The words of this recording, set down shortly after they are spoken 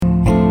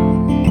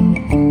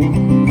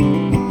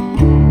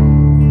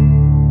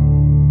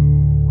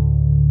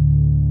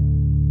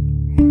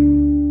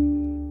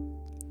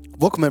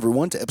Welcome,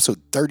 everyone, to episode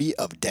 30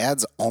 of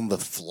Dads on the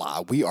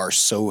Fly. We are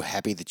so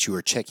happy that you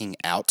are checking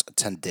out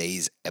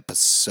today's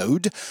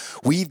episode.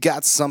 We've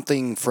got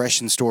something fresh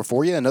in store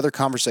for you, another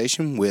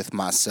conversation with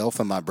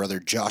myself and my brother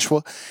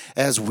Joshua,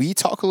 as we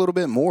talk a little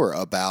bit more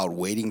about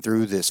wading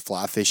through this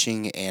fly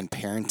fishing and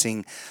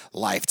parenting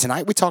life.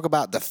 Tonight, we talk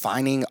about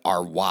defining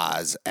our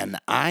whys, and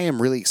I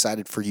am really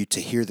excited for you to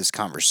hear this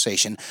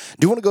conversation.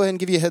 Do want to go ahead and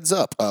give you a heads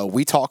up.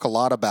 We talk a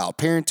lot about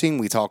parenting.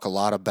 We talk a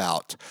lot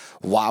about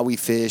why we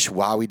fish,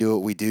 why we do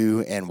what we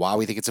do, and why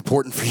we think it's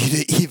important for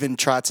you to even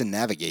try to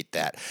navigate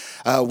that.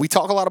 We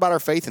talk a lot about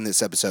our faith in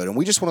this episode, and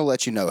we just want to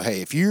let you know,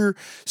 hey, if you're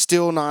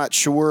still not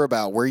sure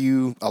about where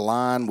you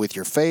align with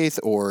your faith,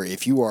 or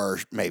if you are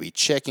maybe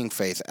checking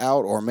faith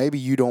out, or maybe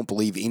you don't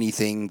believe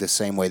anything the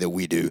same way that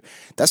we do,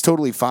 that's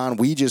totally fine.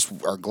 We just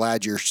are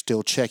glad you're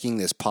still checking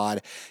this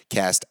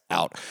podcast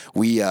out.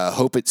 We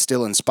hope it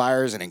still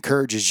inspires and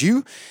encourages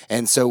you.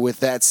 And so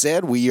with that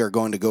said, we are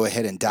going to go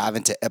ahead and dive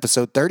into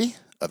episode 30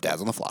 of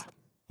Dads on the Fly.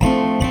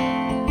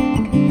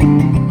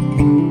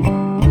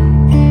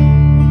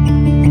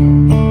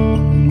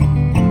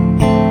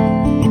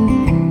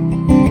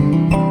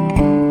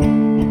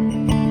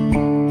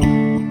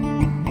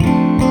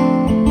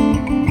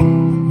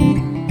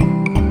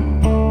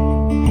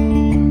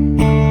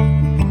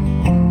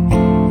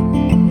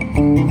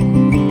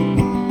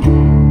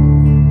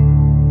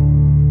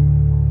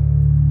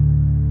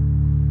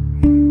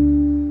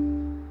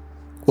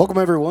 Welcome,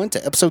 everyone,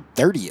 to episode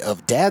 30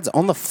 of Dads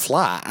on the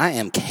Fly. I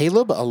am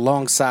Caleb,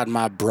 alongside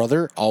my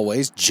brother,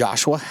 always,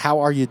 Joshua. How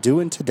are you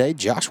doing today,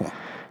 Joshua?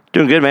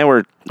 Doing good, man.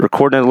 We're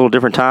recording at a little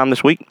different time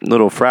this week. A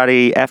little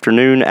Friday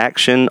afternoon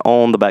action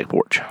on the back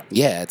porch.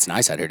 Yeah, it's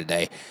nice out here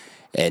today,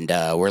 and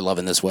we're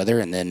loving this weather,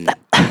 and then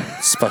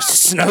it's supposed to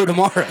snow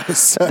tomorrow.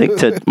 So. I think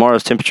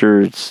tomorrow's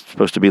temperature is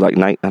supposed to be like,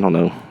 I don't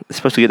know, it's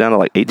supposed to get down to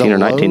like 18 or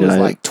 19 tonight.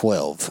 tonight. Like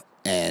 12,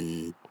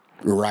 and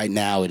right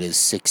now it is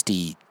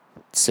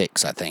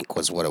 66, I think,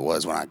 was what it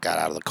was when I got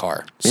out of the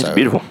car. It's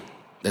beautiful.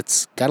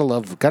 It's gotta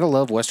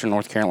love Western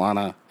North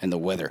Carolina and the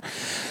weather.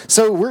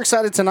 So we're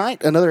excited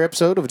tonight. Another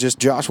episode of just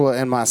Joshua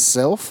and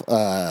myself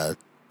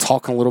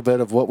talking a little bit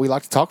of what we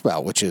like to talk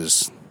about, which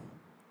is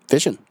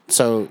fishing.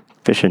 So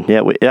Fishing,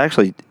 yeah.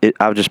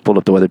 I've just pulled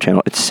up the Weather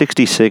Channel. It's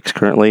 66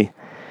 currently.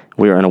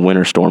 We are in a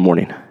winter storm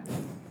warning.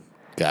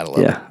 Gotta love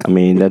it. Yeah, I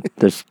mean,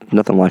 there's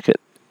nothing like it.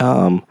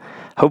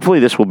 Hopefully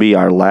this will be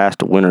our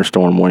last winter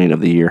storm warning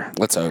of the year.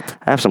 Let's hope.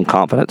 I have some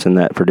confidence in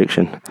that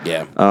prediction.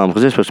 Yeah.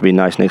 Because it's supposed to be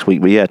nice next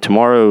week. But yeah,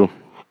 tomorrow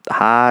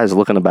high is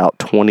looking about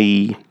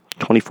 20,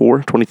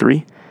 24,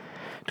 23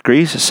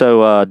 degrees.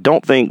 So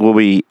don't think we'll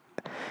be,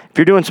 if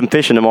you're doing some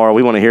fishing tomorrow,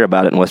 we want to hear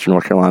about it in Western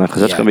North Carolina because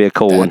that's going to be a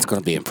cold one. It's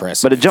going to be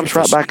impressive. But it jumps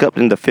right back up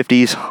into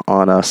 50s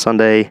on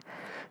Sunday.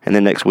 And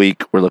then next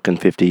week we're looking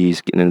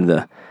 50s, getting into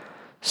the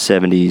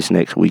 70s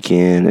next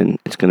weekend. And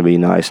it's going to be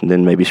nice. And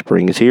then maybe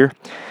spring is here.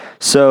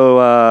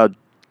 So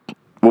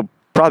we'll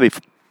probably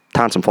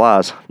tying some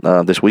flies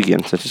this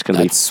weekend. So it's just going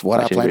to be. That's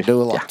what I plan to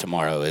do a lot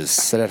tomorrow is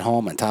sit at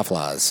home and tie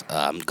flies.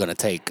 I'm going to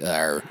take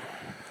our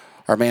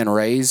man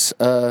Ray's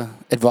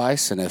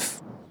advice, and if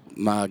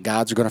my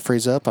guides are going to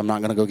freeze up, I'm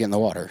not going to go get in the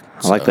water.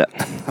 I like that.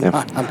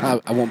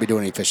 Yeah. I won't be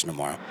doing any fishing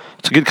tomorrow.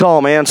 It's a good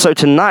call, man. So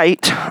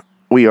tonight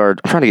we are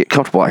trying to get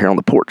comfortable out here on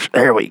the porch.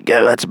 There we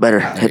go. That's better.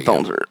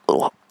 Headphones are a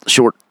little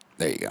short.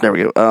 There you go. There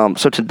we go.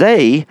 So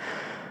today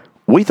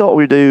we thought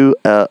we'd do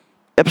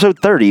episode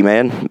 30,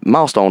 man.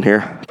 Milestone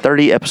here.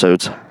 30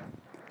 episodes.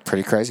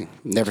 Pretty crazy.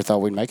 Never thought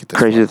we'd make it this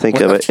Crazy far. to think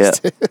of it,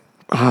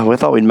 yeah. We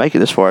thought we'd make it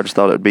this far. I just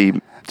thought it'd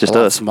be just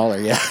us. Smaller,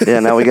 yeah.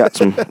 Yeah, now we got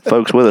some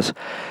folks with us.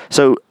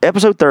 So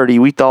episode 30,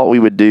 we thought we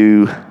would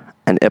do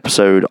an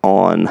episode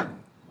on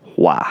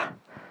why.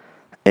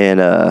 And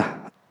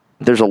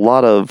there's a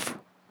lot of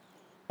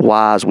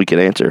whys we could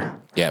answer.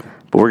 Yeah.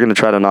 But we're going to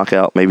try to knock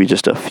out maybe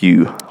just a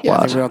few Yeah,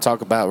 I whys.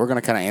 think we're going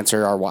to kind of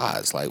answer our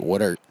whys. Like,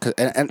 what are,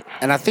 and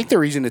I think the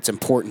reason it's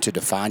important to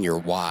define your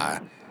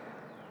why,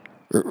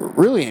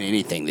 really in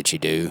anything that you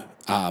do,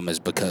 is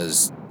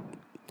because,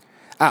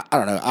 I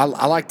don't know,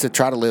 I like to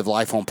try to live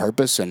life on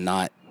purpose and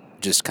not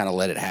just kind of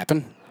let it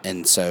happen.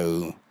 And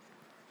so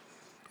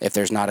if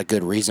there's not a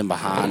good reason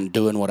behind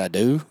doing what I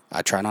do,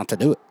 I try not to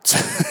do it.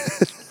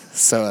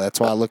 So that's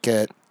why I look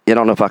at. I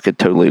don't know if I could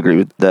totally agree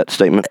with that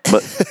statement,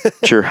 but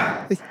sure.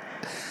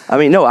 I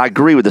mean, no, I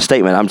agree with the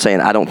statement. I'm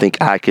saying I don't think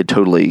I could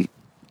totally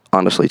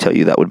honestly tell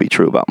you that would be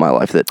true about my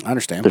life. That I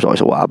understand. There's always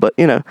a why, but,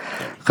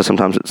 because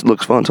sometimes it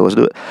looks fun, so let's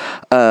do it.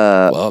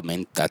 Well, I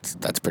mean, that's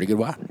a pretty good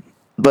why.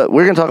 But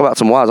we're going to talk about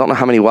some whys. I don't know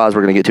how many whys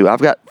we're going to get to. I've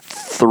got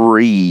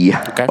 3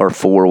 or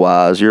 4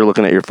 whys. You're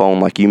looking at your phone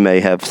like you may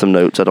have some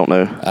notes. I don't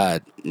know.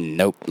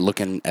 Nope.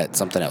 Looking at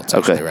something else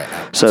actually right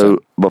now. So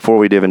before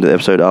we dive into the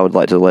episode, I would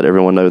like to let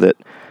everyone know that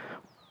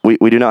we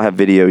do not have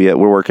video yet.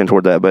 We're working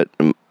toward that, but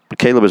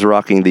Caleb is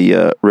rocking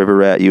the River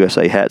Rat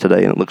USA hat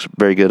today, and it looks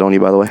very good on you,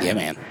 by the way. Yeah,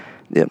 man.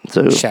 Yeah.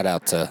 So shout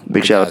out to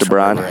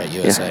Brian. River Rat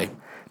USA. Yeah.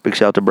 Big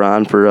shout out to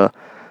Brian for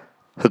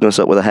hooking us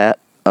up with a hat.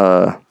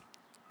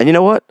 And you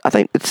know what? I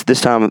think it's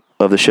this time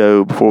of the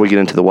show, before we get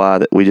into the why,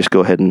 that we just go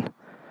ahead and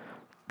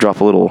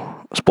drop a little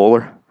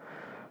spoiler.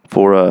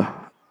 for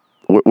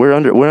we're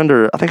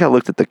under. I think I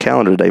looked at the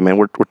calendar today, man.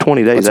 We're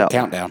 20 days What's out. the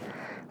countdown?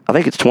 I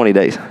think it's 20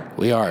 days.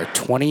 We are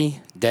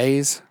 20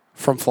 days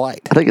from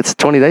flight. I think it's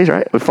 20 days,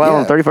 right? We fly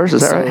on the 31st.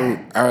 Is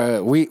that right?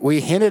 We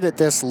hinted at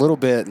this a little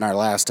bit in our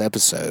last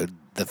episode.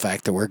 The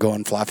fact that we're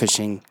going fly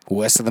fishing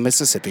west of the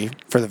Mississippi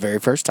for the very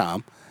first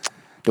time.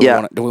 Do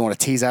we want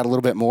to tease out a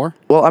little bit more?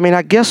 Well, I mean,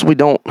 I guess we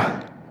don't.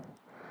 I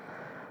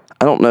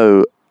don't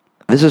know.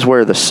 This is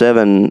where the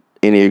 7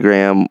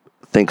 Enneagram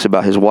thinks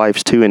about his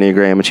wife's 2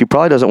 Enneagram, and she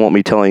probably doesn't want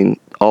me telling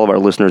all of our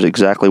listeners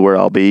exactly where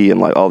I'll be and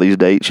like all these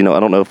dates. I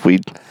don't know if we.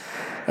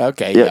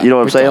 Okay. Yeah, you know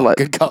what I'm saying? Call. Like,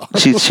 good call.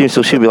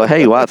 she'll be like,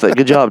 "Hey, Wyatt,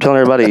 good job telling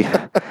everybody."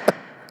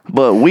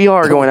 But we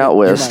are going out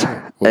west,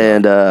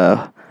 and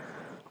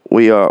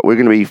we're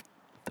going to be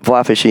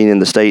fly fishing in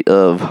the state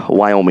of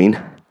Wyoming,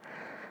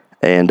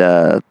 and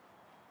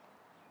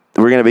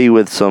we're going to be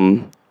with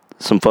some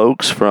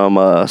folks from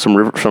folks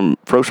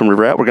from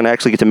River Rat. We're going to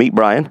actually get to meet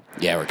Brian.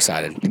 Yeah, we're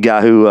excited. The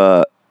guy who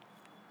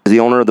is the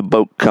owner of the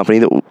boat company,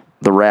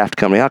 the raft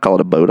company. I call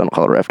it a boat. I don't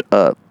call it a raft.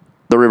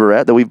 The River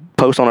Rat that we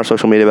post on our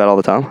social media about all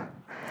the time.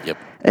 Yep.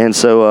 And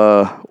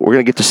so we're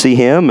going to get to see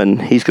him,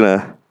 and he's going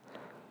to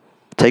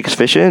take us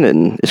fishing,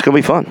 and it's going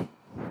to be fun.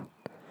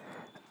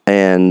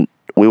 And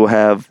we will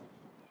have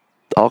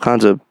all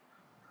kinds of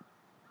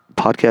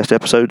podcast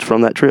episodes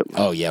from that trip.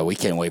 Oh, yeah, we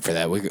can't wait for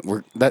that.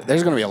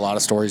 There's going to be a lot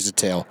of stories to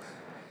tell.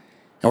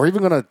 And we're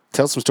even going to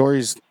tell some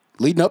stories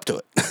leading up to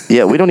it.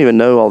 Yeah, we don't even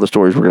know all the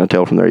stories we're going to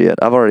tell from there yet.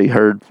 I've already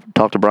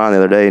talked to Brian the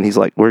other day, and he's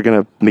like, we're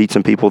going to meet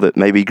some people that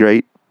may be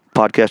great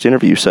podcast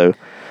interviews. So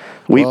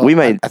we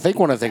may. I think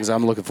one of the things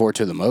I'm looking forward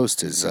to the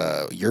most is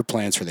your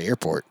plans for the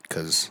airport,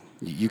 because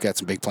you got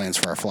some big plans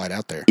for our flight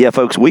out there. Yeah,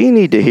 folks, we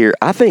need to hear.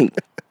 I think,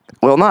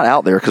 well, not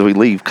out there because we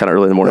leave kind of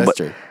early in the morning, That's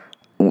but true.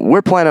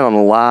 We're planning on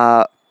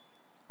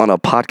a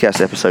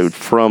podcast episode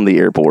from the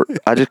airport.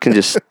 I'm going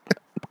to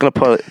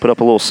put up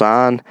a little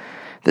sign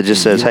that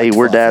just says, "Hey,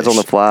 we're dads on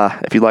the fly.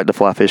 If you'd like to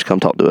fly fish,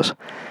 come talk to us."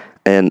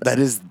 And that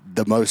is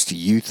the most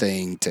you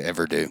thing to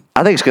ever do.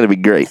 I think it's going to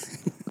be great.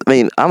 I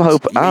mean, I'm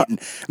hoping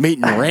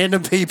meeting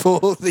random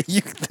people that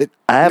you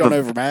don't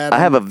know from Adam.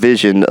 I have a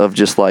vision of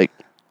just like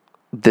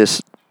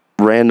this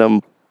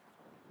random,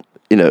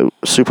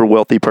 super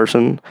wealthy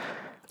person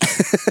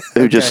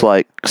who just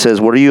like says,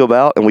 "What are you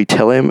about?" And we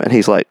tell him, and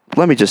he's like,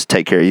 "Let me just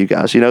take care of you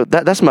guys."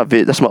 That's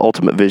my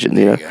ultimate vision.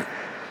 There you go.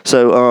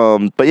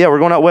 So, but yeah, we're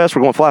going out west.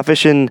 We're going fly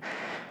fishing.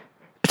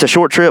 It's a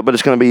short trip, but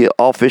it's going to be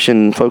all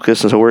fishing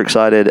focused, and so we're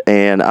excited.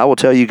 And I will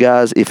tell you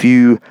guys, if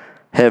you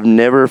have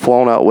never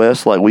flown out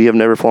west, like we have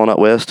never flown out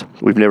west,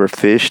 we've never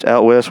fished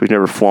out west, we've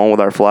never flown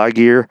with our fly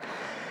gear.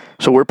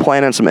 So we're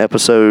planning some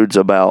episodes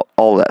about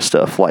all of that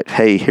stuff. Like,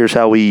 hey, here's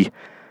how we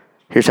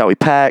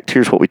packed,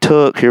 here's what we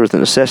took, here's the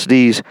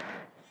necessities,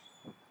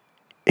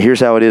 here's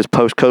how it is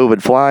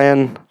post-COVID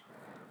flying.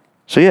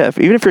 So yeah,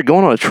 even if you're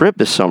going on a trip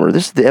this summer,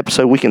 this is the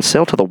episode we can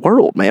sell to the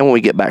world, man, when we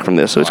get back from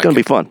this. So it's going to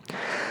be fun.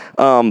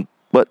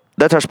 But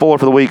that's our spoiler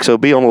for the week, so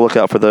be on the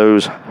lookout for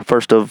those.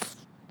 First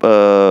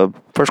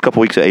couple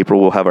weeks of April,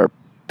 we'll have our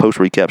post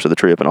recaps of the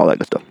trip and all that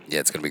good stuff.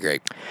 Yeah, it's going to be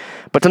great.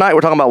 But tonight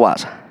we're talking about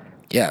whys.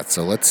 Yeah,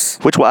 so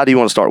Which why do you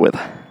want to start with?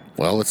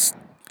 Well, let's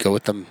go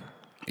with them.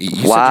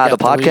 Why the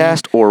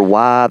podcast or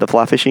why the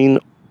fly fishing?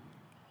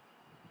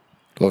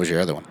 What was your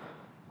other one?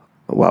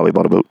 Why we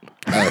bought a boat.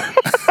 Oh.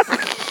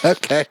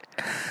 Okay.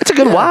 It's a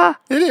good why.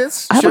 It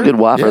is. I have a good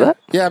why for that.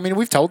 Yeah, I mean,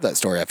 we've told that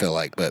story, I feel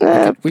like, but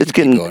it's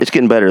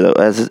getting better though.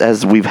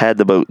 As we've had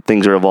the boat,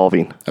 things are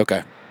evolving.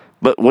 Okay.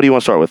 But what do you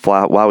want to start with?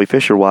 Why we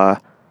fish or why?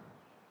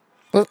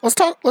 Let's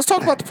talk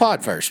about the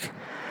pod first.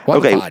 Why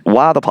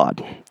the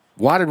pod?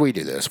 Why did we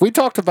do this? We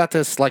talked about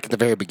this like at the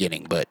very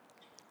beginning, but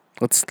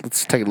let's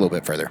take it a little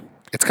bit further.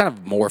 It's kind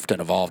of morphed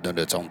and evolved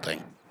into its own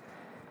thing.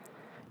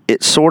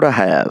 It sort of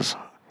has.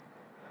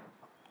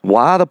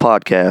 Why the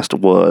podcast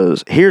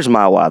was, here's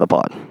my why the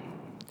pod.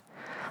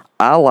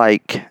 I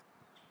like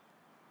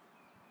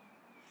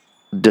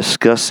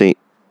discussing,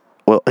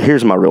 well,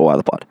 here's my real why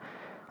the pod.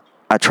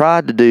 I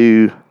tried to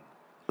do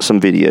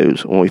some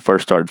videos when we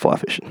first started fly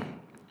fishing.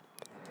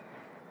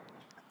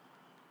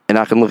 And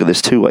I can look at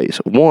this two ways.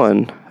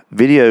 One,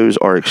 videos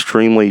are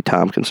extremely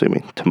time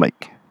consuming to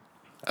make.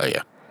 Oh,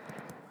 yeah.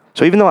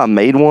 So even though I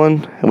made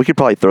one, and we could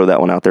probably throw that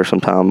one out there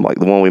sometime, like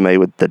the one we made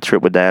with the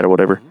trip with Dad or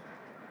whatever,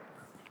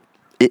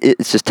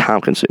 it's just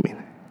time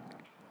consuming.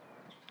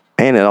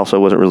 And it also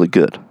wasn't really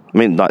good. I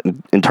mean, not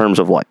in terms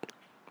of like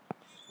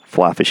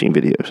fly fishing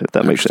videos, if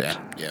that makes sense.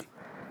 Yeah.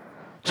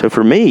 So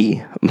for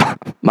me,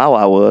 my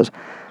why was,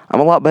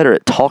 I'm a lot better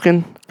at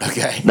talking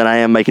than I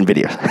am making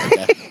videos.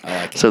 Okay.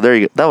 I like it. So there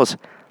you go.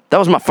 That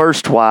was my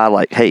first why,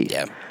 like, hey,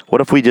 what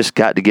if we just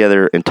got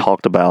together and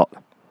talked about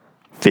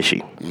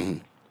fishing? Mm-hmm.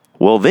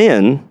 Well,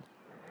 then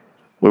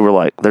we were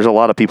like, there's a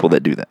lot of people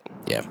that do that.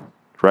 Yeah.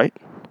 Right?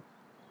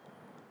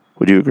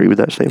 Would you agree with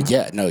that statement?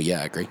 Yeah. No,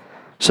 yeah, I agree.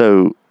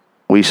 So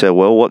we said,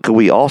 well, what could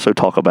we also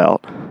talk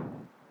about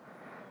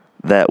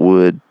that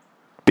would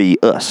be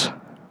us?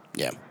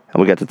 Yeah.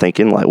 And we got to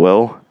thinking, like,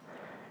 well,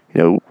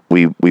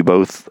 we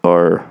both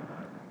are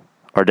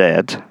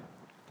dads.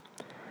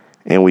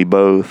 and we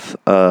both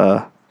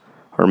are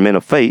men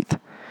of faith.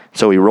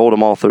 So we rolled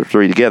them all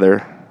three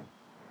together,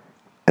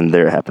 and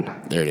there it happened.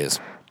 There it is.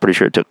 Pretty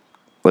sure it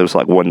was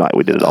like one night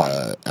we did it all.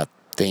 I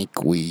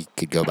think we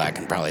could go back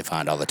and probably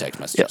find all the text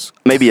messages.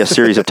 Yes. Maybe a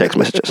series of text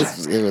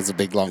messages. It was a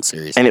big, long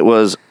series. And it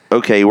was,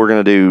 okay, we're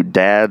going to do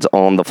Dads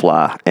on the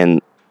Fly.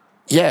 And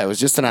yeah, it was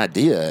just an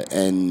idea.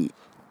 And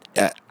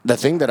the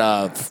thing that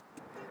I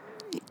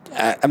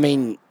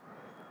mean,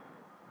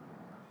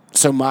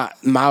 so my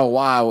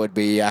why would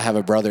be I have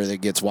a brother that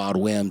gets wild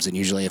whims, and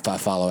usually if I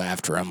follow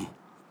after him,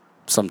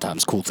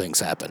 sometimes cool things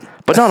happen.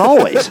 But not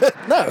always.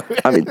 No.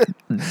 I mean,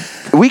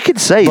 we could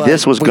say But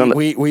this was going to...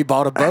 We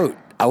bought a boat.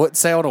 I wouldn't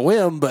say on a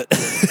whim, but...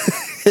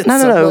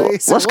 No.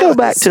 Let's go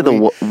back to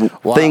the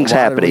things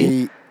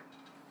happening.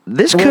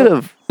 This could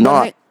have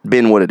not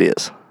been what it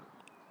is.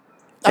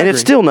 And it's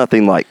still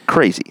nothing like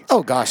crazy.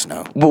 Oh, gosh,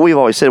 no. But we've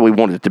always said we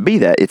wanted it to be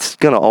that. It's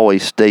going to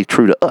always stay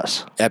true to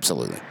us.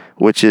 Absolutely.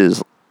 Which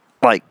is,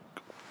 like,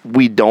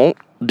 we don't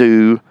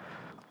do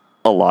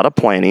a lot of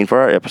planning for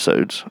our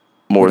episodes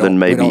more than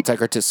maybe... We don't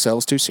take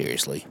ourselves too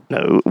seriously.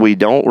 No, we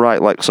don't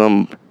write like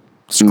some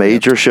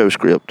major show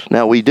script.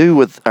 Now, we do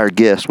with our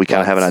guests. We kind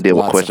of have an idea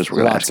what questions we're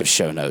going to ask. Lots of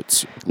show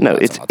notes. No,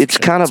 it's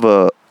kind of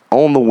a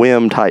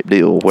on-the-whim type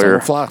deal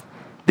where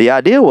the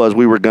idea was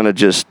we were going to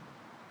just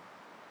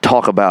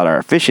talk about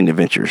our fishing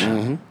adventures.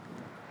 Mm-hmm.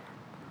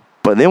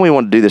 But then we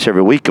wanted to do this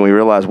every week, and we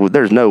realized, well,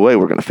 there's no way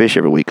we're going to fish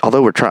every week,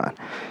 although we're trying.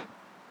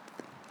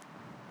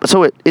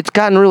 So it's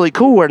gotten really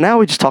cool where now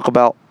we just talk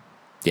about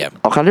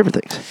all kinds of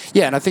different things.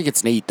 Yeah, and I think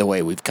it's neat the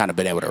way we've kind of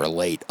been able to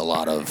relate a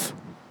lot of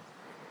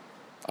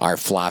our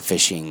fly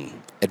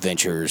fishing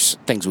adventures,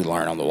 things we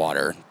learn on the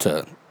water,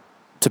 to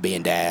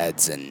being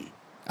dads and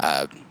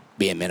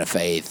being men of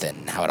faith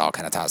and how it all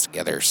kind of ties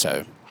together.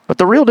 So, but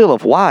the real deal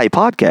of why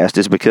podcast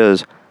is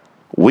because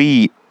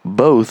we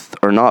both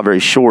are not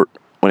very short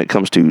when it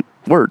comes to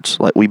words.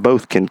 Like, we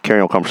both can carry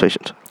on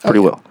conversations pretty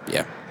well.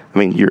 Yeah. I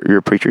mean, you're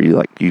a preacher.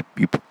 You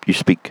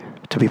speak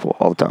to people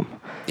all the time.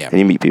 Yeah. And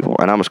you meet people.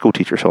 And I'm a school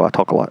teacher, so I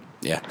talk a lot.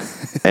 Yeah.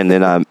 and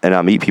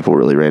I meet people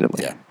really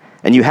randomly. Yeah.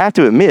 And you have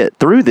to admit,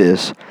 through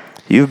this,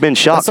 you've been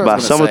shocked by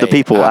some of the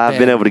people I've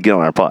been able to get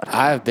on our pod.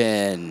 I've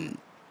been...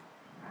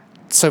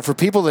 So for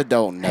people that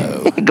don't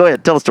know... Go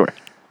ahead, tell the story.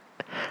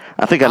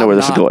 I think I know where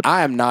this is going.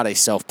 I am not a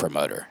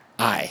self-promoter.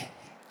 I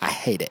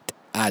hate it.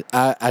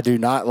 I do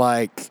not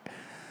like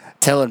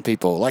telling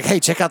people, like, hey,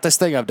 check out this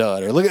thing I've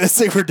done, or look at this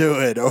thing we're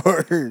doing,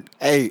 or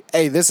hey,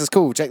 this is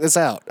cool, check this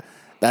out.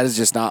 That is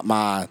just not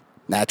my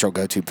natural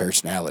go-to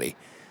personality.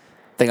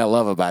 The thing I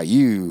love about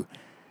you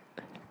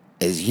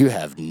is you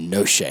have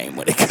no shame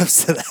when it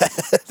comes to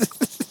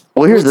that.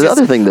 Well, here's the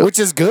other thing, though. Which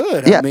is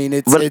good. Yeah, I mean,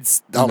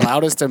 it's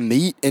allowed us to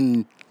meet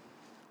and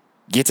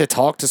get to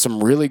talk to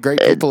some really great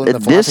people in the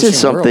fly This is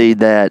something world.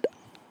 that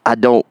I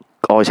don't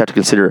always have to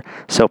consider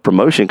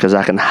self-promotion because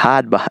I can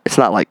hide behind... It's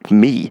not like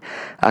me.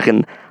 I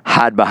can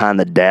hide behind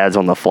the Dads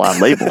on the Fly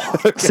label.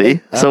 Okay.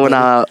 See? So when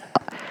I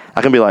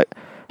can be like,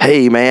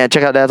 hey, man,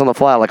 check out Dads on the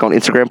Fly, like on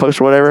Instagram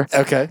posts or whatever.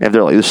 Okay. And if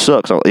they're like, this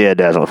sucks, I'm like, yeah,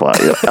 Dads on the Fly.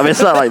 Yeah. I mean,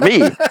 it's not like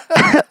me.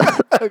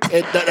 Okay,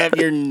 it doesn't have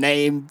your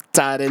name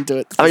tied into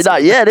it. I mean,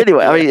 not yet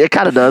anyway. I mean, it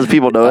kind of does.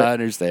 People know it. I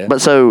understand.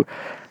 But so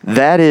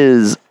that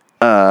is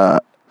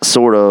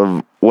sort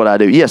of what I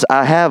do. Yes,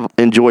 I have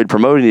enjoyed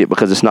promoting it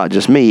because it's not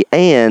just me,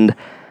 and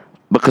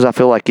because I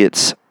feel like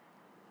the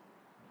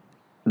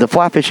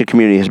fly fishing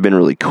community has been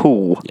really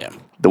cool. Yeah.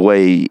 The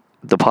way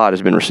the pod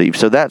has been received.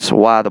 So that's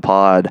why the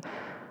pod.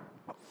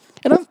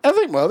 And I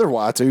think my other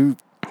why too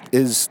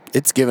is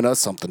it's given us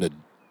something to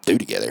do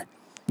together.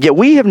 Yeah,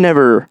 we have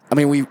never. I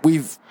mean,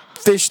 we've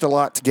fished a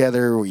lot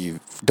together. We've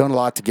done a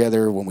lot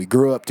together when we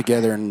grew up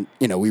together, and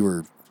we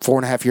were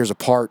 4.5 years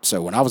apart.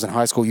 So when I was in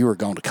high school, you were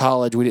going to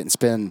college. We didn't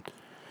spend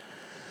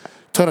a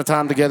ton of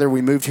time together.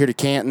 We moved here to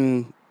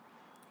Canton.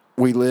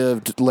 We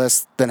lived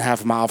less than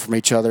half a mile from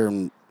each other,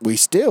 and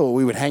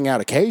we would hang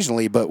out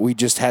occasionally, but we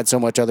just had so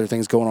much other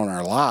things going on in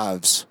our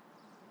lives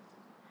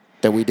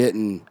that we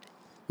didn't.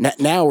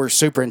 Now we're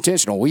super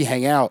intentional. We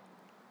hang out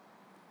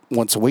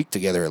once a week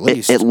together at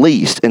least. At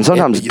least, and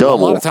sometimes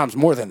double. A lot of times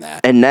more than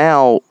that. And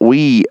now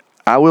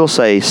I will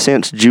say,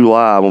 since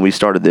July when we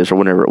started this, or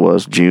whenever it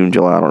was, June,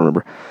 July, I don't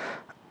remember,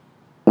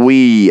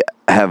 we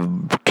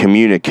have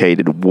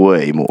communicated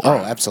way more. Oh,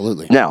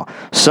 absolutely. Now,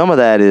 some of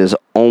that is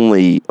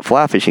only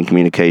fly fishing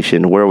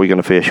communication. Where are we going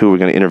to fish? Who are we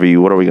going to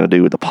interview? What are we going to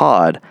do with the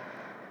pod?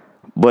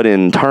 But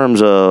in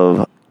terms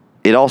of,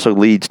 it also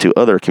leads to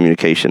other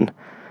communication,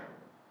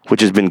 which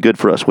has been good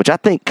for us, which I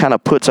think kind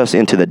of puts us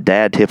into the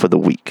dad tip of the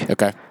week.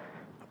 Okay.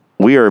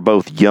 We are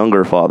both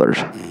younger fathers.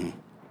 Mm-hmm.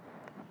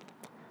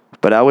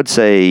 But I would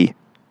say,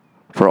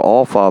 for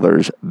all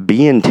fathers,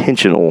 be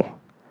intentional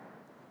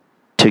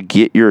to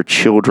get your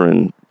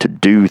children to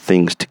do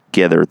things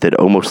together that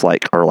almost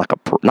like are like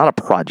not a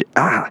project.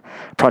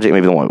 Project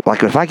maybe the one.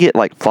 Like if I get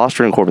like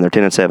Foster and Corbin, they're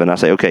 10 and 7, I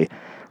say, okay,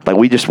 like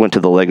we just went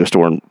to the Lego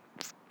store in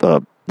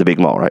the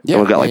big mall, right? Yeah.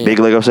 And we've got like big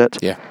Lego sets.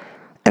 Yeah.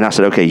 And I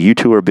said, okay, you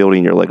two are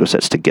building your Lego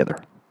sets together.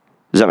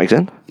 Does that make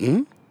sense?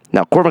 Mm-hmm.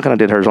 Now, Corbin kind of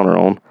did hers on her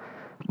own,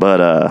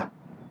 but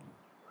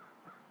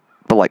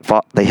but like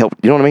they help.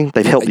 You know what I mean?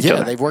 They've helped each other.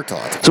 Yeah, they've worked a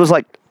lot. So it's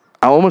like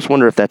I almost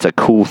wonder if that's a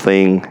cool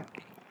thing,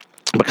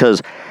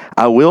 because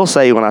I will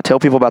say when I tell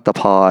people about the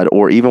pod,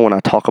 or even when I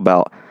talk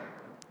about,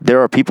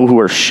 there are people who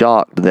are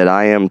shocked that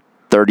I am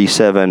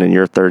 37 and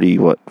you're 30.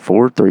 What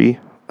 4, 3?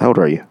 How old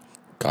are you?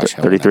 Gosh,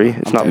 33.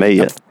 It's not May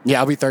yet.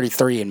 I'll be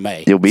 33 in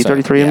May. You'll be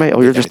 33 in May.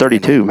 Oh, you're just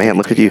 32. Man,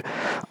 look at you.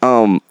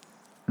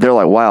 They're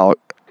like, wow,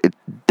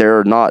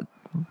 they're not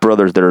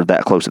brothers that are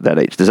that close at that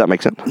age. Does that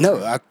make sense?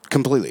 No, I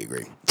completely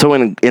agree. So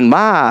in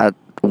my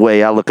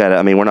way, I look at it.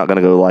 I mean, we're not going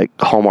to go like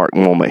Hallmark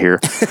moment here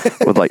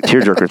with like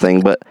tearjerker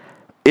thing, but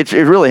it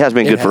really has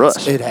been good for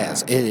us. It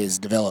has. It is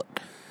developed.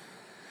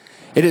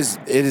 It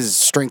is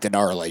strengthened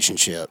our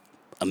relationship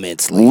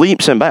immensely.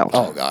 Leaps and bounds.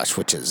 Oh gosh,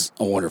 which is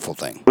a wonderful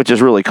thing. Which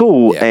is really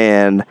cool, Yeah.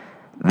 and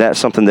that's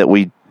something that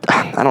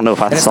I don't know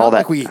if I And it's saw not that.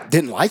 like we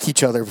didn't like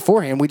each other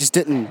beforehand. We just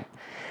didn't.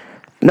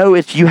 No,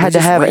 you had to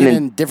have it. Ran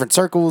in different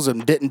circles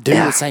and didn't do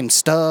the same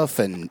stuff,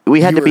 and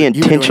we had to be you were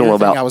doing intentional your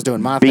thing, about I was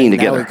doing my being thing.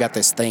 together. Now we've got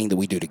this thing that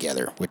we do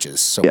together, which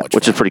is so much.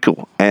 Which fun. is pretty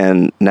cool.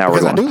 And now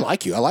Because we're I going. do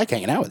like you. I like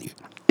hanging out with you.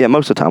 Yeah,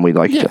 most of the time we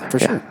like each Yeah, other. for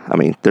sure. I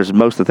mean, there's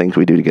most of the things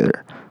we do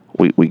together.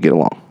 We get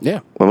along. Yeah.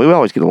 Well, we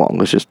always get along.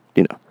 It's just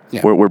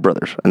Yeah. we're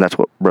brothers, and that's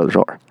what brothers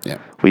are. Yeah.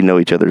 We know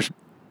each other's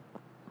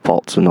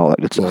faults and all that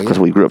good stuff Well, because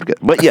yeah. we grew up together.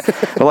 But yeah,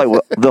 but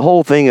like the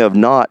whole thing of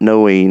not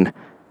knowing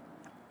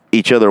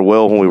each other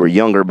well when we were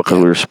younger because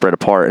we were spread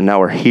apart, and now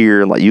we're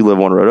here. And like you live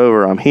one road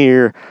over, I'm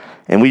here,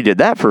 and we did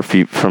that for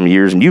from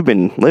years. And you've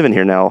been living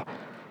here now.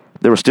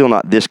 There was still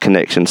not this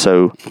connection,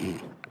 so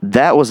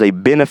that was a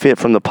benefit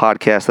from the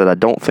podcast that I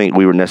don't think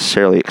we were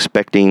necessarily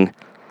expecting.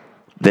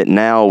 That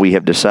now we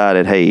have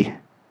decided, hey.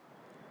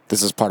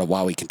 This is part of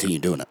why we continue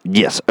doing it.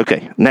 Yes.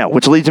 Okay. Now,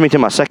 which leads me to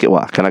my second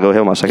why. Can I go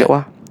ahead with my second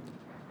why?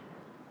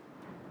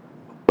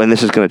 And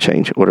this is going to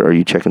change. What are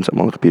you checking something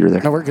on the computer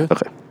there? No, we're good.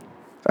 Okay.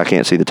 I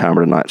can't see the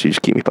timer tonight, so you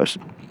just keep me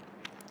posted.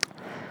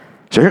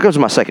 So here goes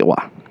my second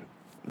why.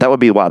 That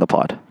would be why the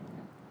pod.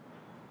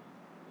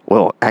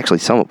 Well, actually,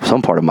 some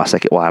part of my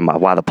second why and my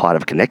why the pod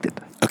have connected.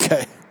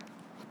 Okay.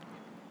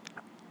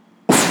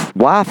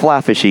 Why fly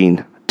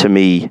fishing to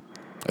me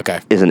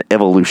is an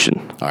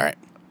evolution. All right.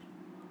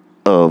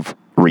 Of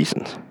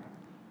reasons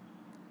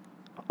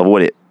of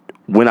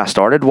when I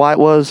started, why it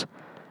was,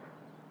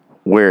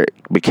 where it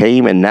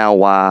became, and now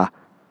why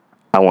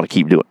I want to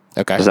keep doing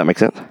it. Okay. Does that make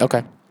sense?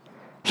 Okay.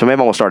 So maybe I'm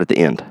going to start at the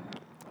end.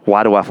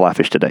 Why do I fly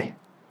fish today?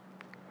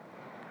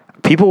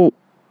 People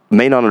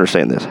may not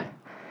understand this.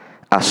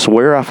 I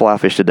swear I fly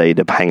fish today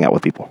to hang out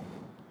with people.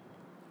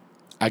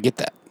 I get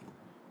that.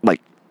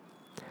 Like,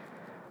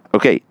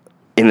 okay,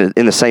 in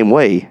the same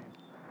way,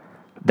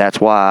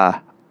 that's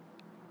why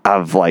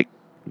I've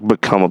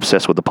become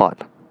obsessed with the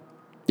pod.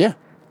 Yeah.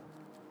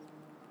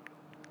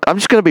 I'm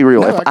just going to be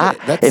real. No,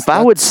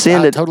 I would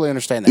send I totally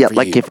understand that. Yeah, for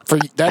like you.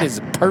 That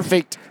is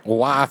perfect.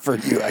 Why for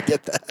you? I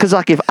get that. Because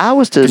if I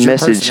was to Your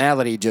message,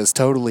 personality just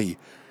totally.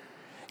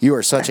 You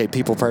are such a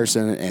people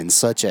person and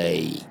such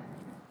a.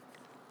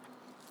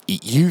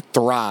 You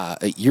thrive.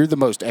 You're the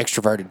most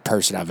extroverted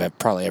person I've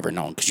probably ever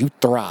known because you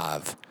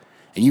thrive,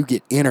 and you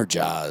get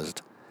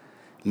energized.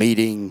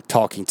 Meeting,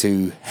 talking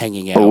to,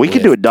 hanging out. we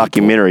could do a people.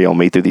 documentary on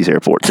me through these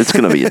airports. It's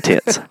going to be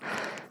intense.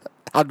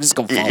 I'm just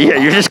gonna follow. Yeah,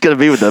 you're just going to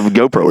be with a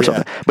GoPro or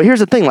something. But here's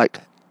the thing,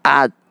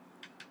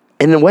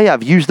 in the way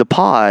I've used the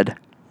pod,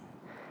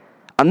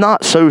 I'm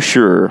not so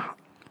sure.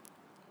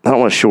 I don't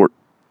want to short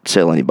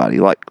sell anybody.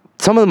 Like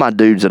some of my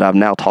dudes that I'm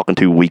now talking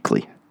to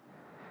weekly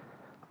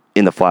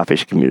in the fly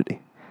fishing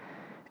community,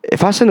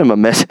 if I send them a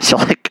message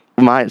like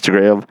my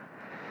Instagram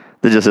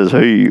that just says,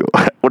 "Hey,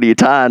 what are you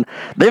tying?"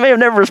 They may have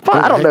never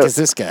responded. I don't know. Is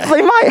this guy?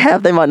 They might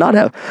have. They might not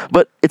have.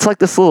 But it's like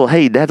this little,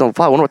 "Hey, Dad's on the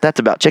fly. I wonder what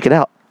that's about. Check it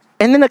out."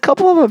 And then a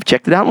couple of them have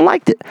checked it out and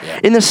liked it. Yeah.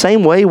 In the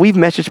same way, we've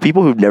messaged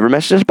people who've never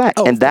messaged us back.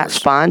 Oh, and of that's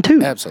course. fine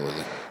too.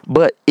 Absolutely.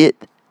 But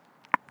it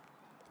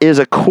is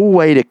a cool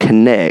way to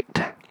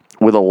connect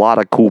with a lot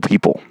of cool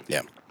people.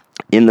 Yeah.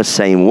 In the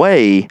same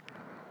way,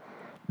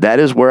 that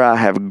is where I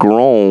have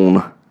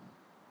grown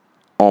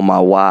on my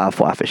why of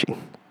fly fishing.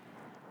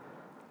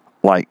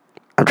 Like,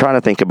 I'm trying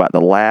to think about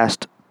the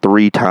last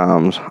 3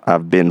 times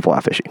I've been fly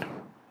fishing.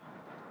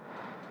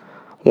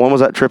 One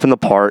was that trip in the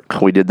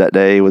park we did that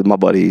day with my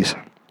buddies.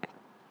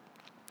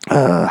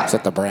 Is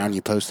that the brown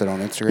you posted on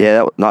Instagram?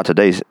 Yeah, not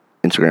today's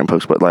Instagram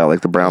post, but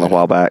like the brown a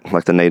while back,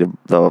 like the native,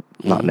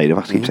 not native,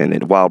 I keep saying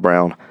native, wild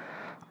brown.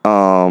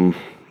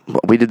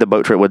 We did the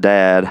boat trip with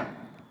Dad. Is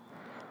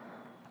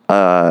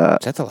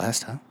that the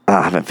last time?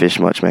 I haven't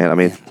fished much, man. I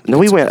mean, no,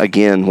 we went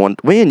again.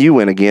 Me and you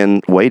went again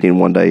wading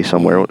one day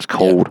somewhere. It was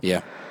cold.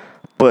 Yeah.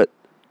 But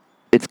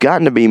it's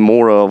gotten to be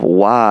more of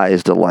why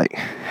is to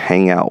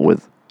hang out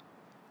with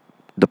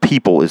the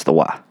people is the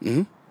why.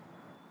 Mm-hmm.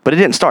 But it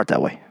didn't start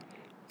that way.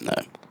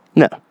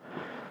 No.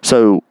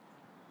 So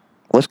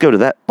let's go to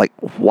that.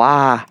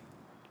 Why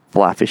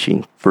fly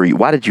fishing for you?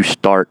 Why did you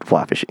start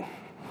fly fishing?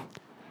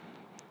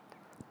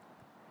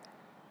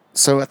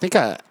 So I think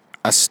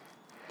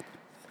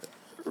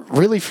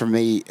really for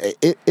me,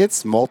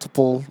 it's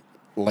multiple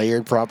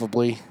layered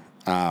probably.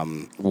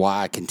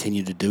 Why I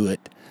continue to do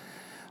it.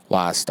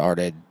 why I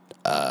started.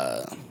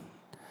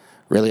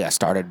 Really, I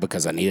started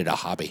because I needed a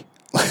hobby.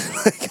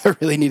 Like, I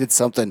really needed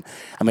something.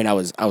 I mean, I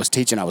was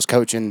teaching, I was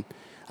coaching.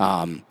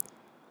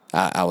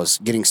 I was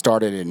getting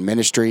started in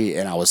ministry,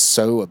 and I was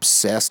so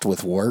obsessed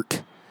with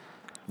work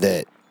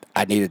that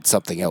I needed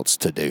something else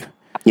to do.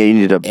 Yeah, you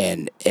need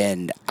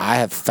And I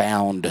have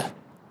found,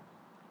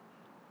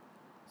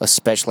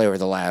 especially over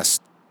the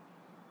last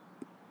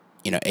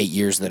 8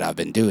 years that I've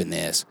been doing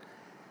this,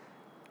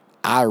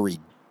 I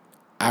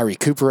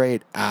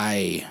recuperate,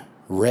 I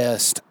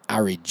rest, I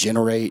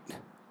regenerate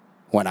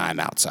when I'm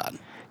outside.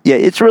 Yeah,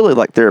 it's really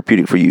like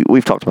therapeutic for you.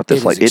 We've talked about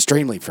this. It is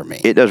extremely for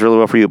me. It does really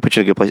well for you. It puts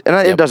you in a good place. And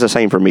it does the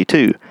same for me,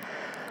 too.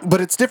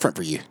 But it's different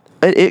for you.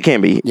 It can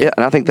be. Yeah,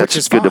 and I think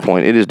that's good to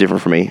point. It is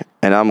different for me.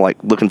 And I'm,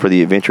 like, looking for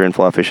the adventure in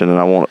fly fishing, and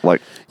I want it,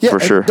 like, for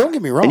sure. Don't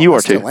get me wrong. And you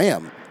are, too. too. I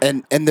still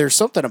am. And there's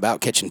something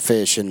about catching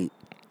fish, and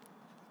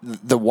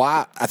the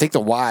why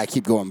I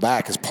keep going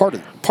back is part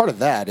of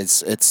that.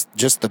 It's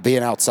just the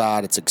being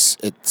outside.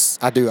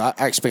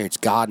 I experience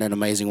God in an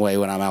amazing way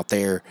when I'm out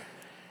there.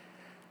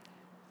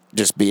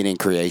 Just being in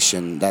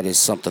creation, that is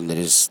something that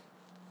is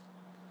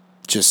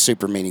just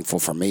super meaningful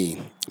for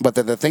me. But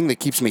the thing that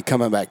keeps me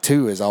coming back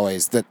to is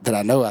always that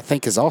I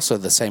think is also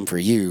the same for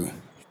you.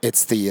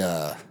 It's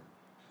the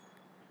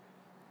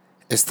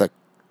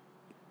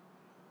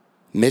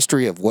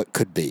mystery of what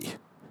could be.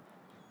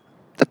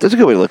 That's a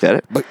good way to look at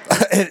it. But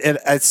and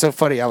it's so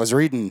funny. I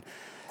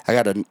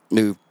got a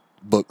new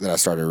book that I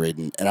started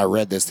reading, and I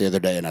read this the other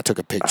day, and I took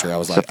a picture. I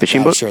was like, a fishing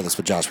I gotta book? share this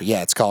with Joshua.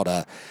 Yeah, it's called.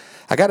 I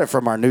got it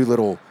from our new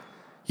little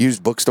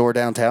used bookstore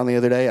downtown the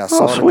other day. I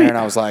saw it in there, and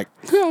I was like,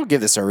 I'll give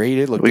this a read.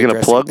 It looked Are we going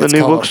to plug the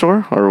new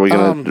bookstore, or are we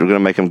going to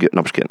make them get? No,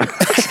 I'm just kidding.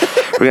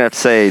 We're going to have to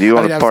say, do you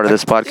want to be part of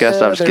this podcast?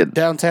 Yeah, I'm just kidding.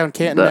 Downtown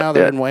Canton now.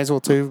 They're in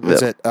Waynesville too.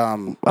 Is it? I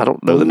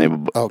don't know the name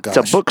of. Oh gosh,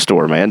 it's a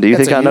bookstore, man. Do you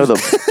think I know the?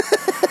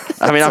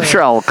 I mean, I'm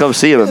sure I'll come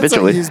see them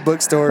eventually. It's a used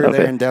bookstore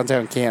there in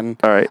downtown Canton.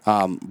 All right.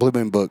 Blue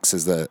Moon Books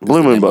is the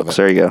Blue Moon Books.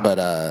 There you go.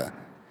 But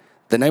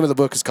the name of the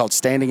book is called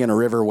 "Standing in a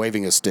River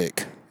Waving a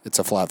Stick." It's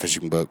a fly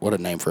fishing book. What a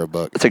name for a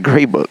book! It's a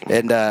great book.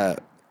 And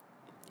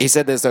he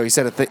said this though. He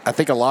said, "I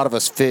think a lot of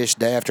us fish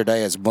day after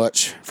day as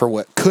much for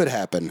what could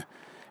happen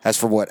as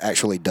for what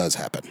actually does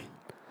happen."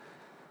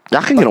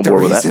 I can get on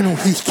board with that. The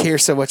reason we care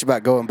so much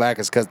about going back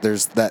is because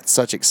there's that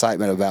such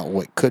excitement about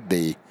what could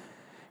be,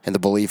 and the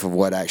belief of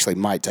what actually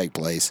might take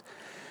place,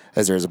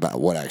 as there is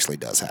about what actually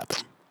does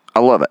happen.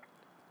 I love it.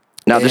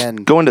 Now,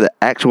 just go into the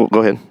actual.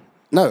 Go ahead.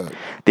 No,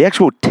 the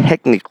actual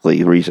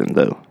technically reason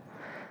though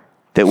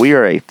that we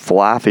are a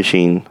fly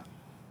fishing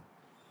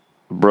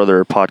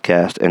brother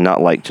podcast and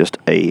not like just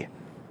a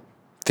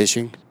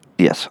fishing.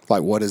 Yes.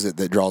 Like, what is it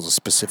that draws us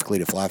specifically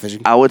to fly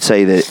fishing? I would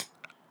say that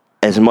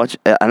as much,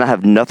 and I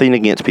have nothing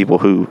against people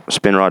who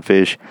spin rod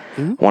fish,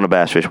 want to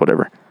bass fish,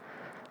 whatever.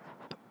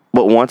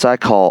 But once I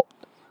caught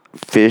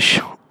fish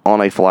on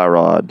a fly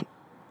rod,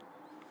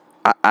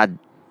 I'm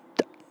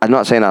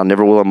not saying I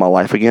never will in my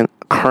life again.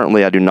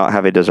 Currently, I do not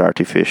have a desire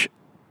to fish.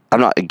 I'm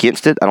not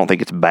against it. I don't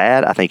think it's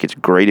bad. I think it's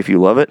great if you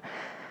love it.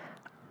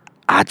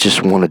 I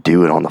just want to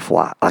do it on the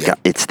fly.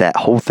 It's that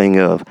whole thing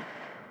of,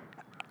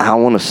 I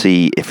want to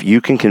see if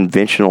you can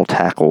conventional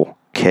tackle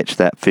catch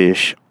that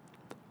fish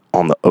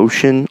on the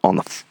ocean, on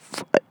the,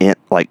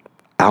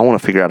 I want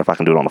to figure out if I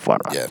can do it on the fly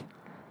rod. Yeah.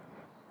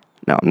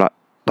 Now, I'm not,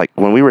 like,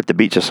 when we were at the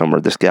beach this summer,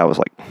 this guy was,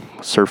 like,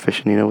 surf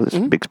fishing, with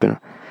this big spinner.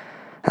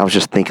 And I was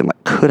just thinking,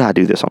 like, could I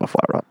do this on a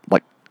fly rod?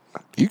 Like,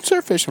 you can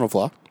surf fish on a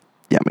fly.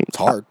 Yeah, I mean, it's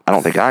hard. I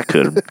don't think I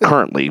could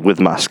currently with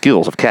my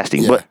skills of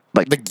casting, but,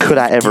 like, could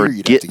I ever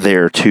get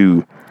there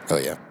to... Oh,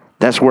 yeah.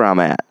 That's where I'm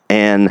at.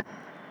 And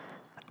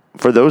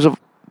for those of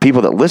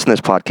people that listen to this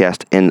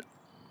podcast and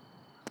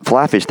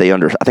fly fish,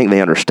 I think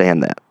they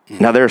understand that.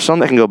 Mm-hmm. Now, there are some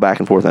that can go back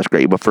and forth, and that's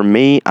great. But for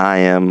me, I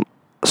am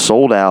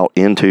sold out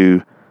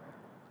into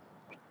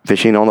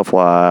fishing on the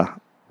fly,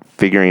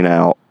 figuring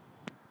out.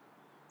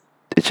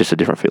 It's just a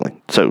different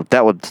feeling. So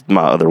that was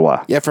my other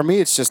why. Yeah, for me,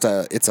 it's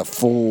a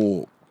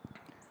full.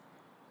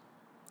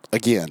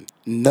 Again,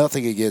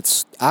 nothing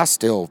against. I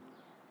still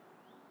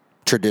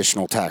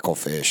traditional tackle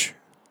fish,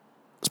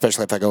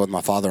 especially if I go with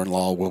my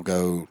father-in-law. We'll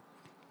go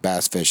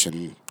bass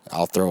fishing.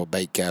 I'll throw a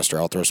bait caster.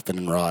 I'll throw a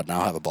spinning rod, and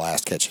I'll have a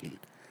blast catching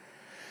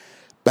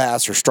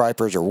bass or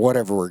stripers or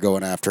whatever we're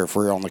going after. If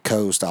we're on the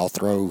coast, I'll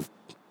throw,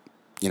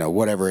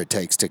 whatever it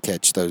takes to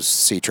catch those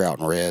sea trout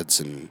and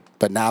reds.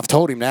 But now I've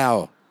told him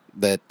now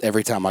that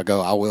every time I go,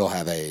 I will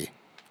have a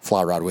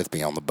fly rod with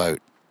me on the boat.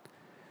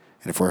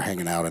 And if we're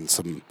hanging out in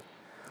some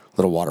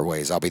little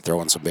waterways, I'll be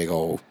throwing some big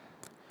old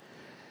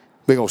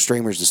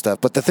streamers and stuff.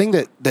 But the thing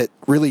that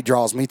really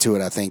draws me to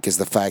it, I think, is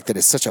the fact that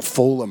it's such a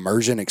full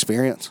immersion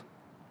experience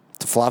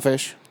to fly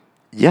fish.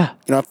 Yeah.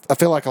 I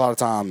feel like a lot of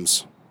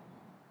times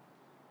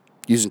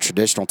using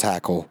traditional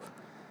tackle,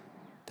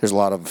 there's a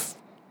lot of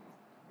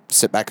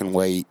sit back and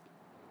wait.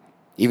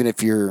 Even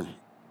if you're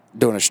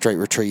doing a straight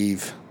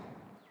retrieve,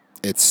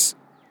 I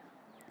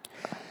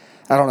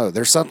don't know.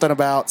 There's something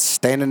about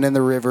standing in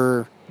the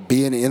river,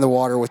 being in the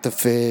water with the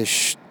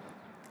fish.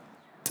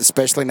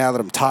 especially now that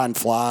I'm tying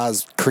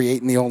flies,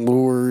 creating the own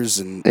lures,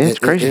 and it's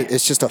crazy.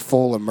 It's just a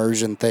full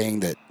immersion thing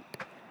that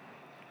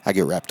I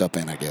get wrapped up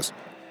in, I guess.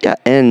 Yeah,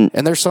 and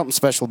there's something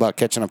special about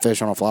catching a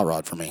fish on a fly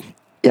rod for me.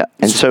 Yeah,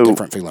 and so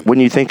different feeling. When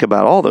you think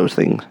about all those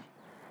things,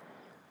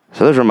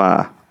 so those are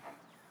my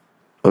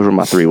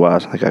 3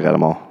 whys. I think I got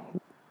them all.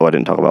 Oh, I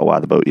didn't talk about why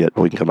the boat yet,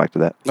 but we can come back to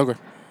that. Okay.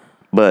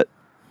 But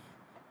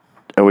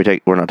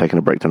we're not taking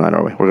a break tonight,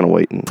 are we? We're going to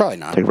wait and probably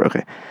not. Take a break.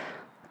 Okay.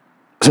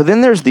 So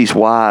then there's these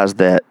whys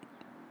that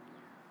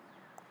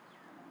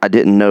I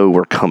didn't know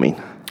were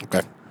coming.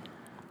 Okay.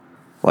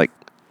 Like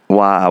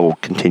why I will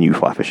continue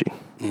fly fishing.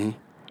 Mm-hmm.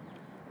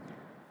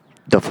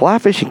 The fly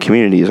fishing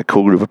community is a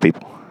cool group of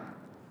people.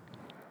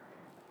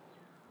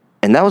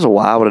 And that was a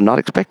why I would have not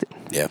expected.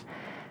 Yeah.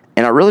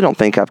 And I really don't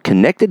think I've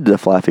connected to the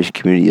fly fishing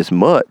community as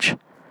much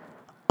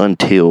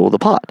until the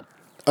pod.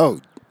 Oh,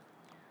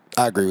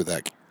 I agree with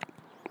that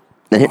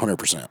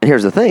 100%. And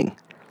here's the thing.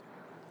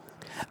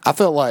 I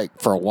felt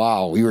like for a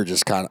while we were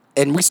just kind of,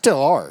 and we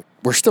still are,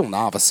 we're still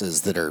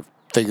novices that are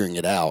figuring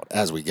it out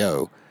as we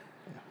go.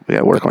 We got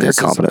to work on your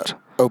confidence.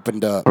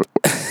 Opened up.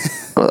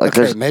 Like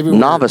okay, maybe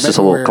novice is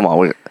a little, come on,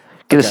 we're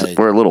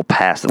a little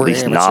past at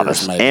least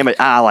novice.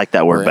 I like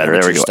that word better.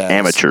 There we go. Status.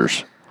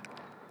 Amateurs.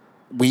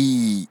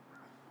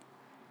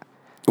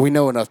 We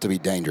know enough to be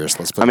dangerous.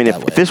 Let's put it that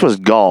way. If this was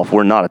golf,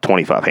 we're not a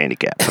 25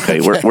 handicap.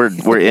 Okay,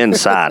 we're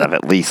inside of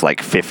at least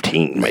like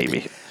 15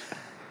 maybe.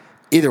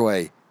 Either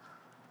way,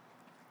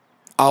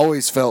 I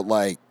always felt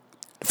like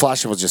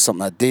flashing was just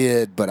something I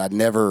did, but I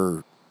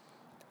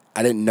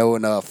didn't know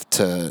enough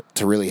to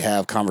really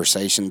have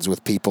conversations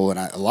with people, and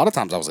a lot of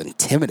times I was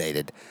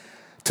intimidated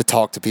to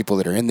talk to people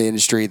that are in the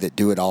industry that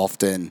do it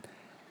often.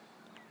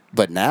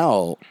 But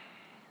now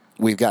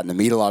we've gotten to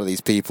meet a lot of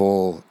these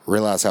people,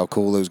 realize how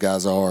cool those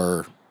guys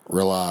are,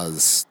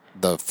 realize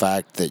the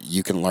fact that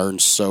you can learn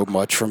so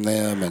much from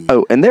them.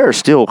 And there are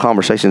still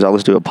conversations I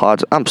listen to at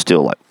pods. I'm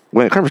still like,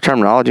 when it comes to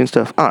terminology and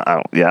stuff,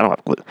 I don't have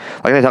a clue.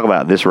 Like they talk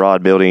about this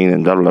rod building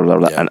and blah, blah, blah,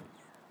 blah. Yeah. And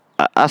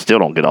I still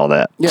don't get all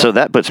that. Yeah. So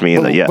that puts me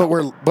in the,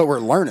 But we're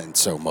learning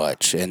so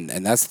much. And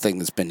that's the thing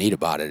that's been neat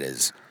about it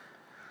is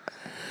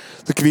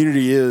the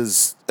community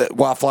is,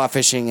 while fly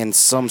fishing in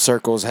some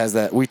circles has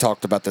that, we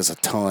talked about this a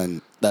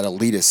ton, that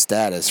elitist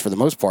status. For the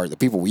most part, the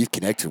people we've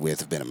connected with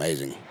have been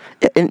amazing.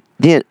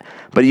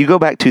 But you go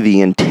back to the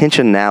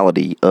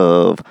intentionality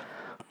of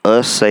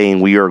us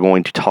saying we are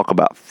going to talk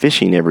about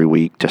fishing every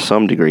week to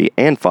some degree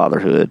and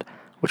fatherhood,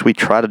 which we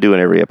try to do in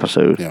every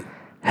episode,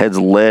 has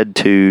led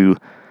to,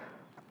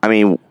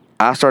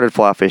 I started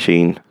fly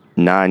fishing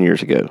 9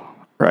 years ago,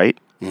 right?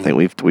 Mm-hmm. I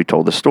think we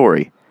told the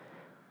story.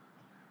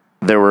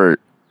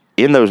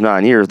 In those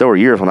 9 years, there were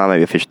years when I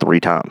maybe fished 3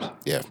 times.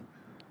 Yeah.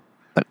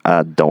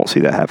 I don't see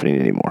that happening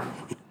anymore.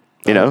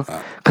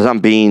 Because I'm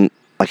being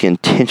like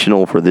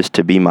intentional for this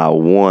to be my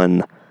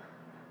one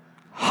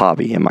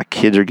hobby, and my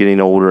kids are getting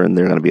older and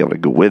they're going to be able to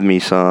go with me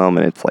some,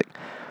 and it's like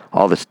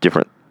all this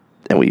different,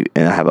 and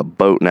I have a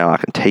boat now I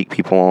can take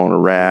people on a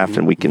raft,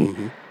 and we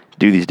can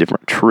do these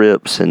different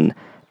trips, and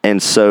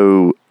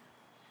so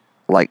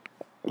like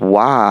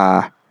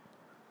why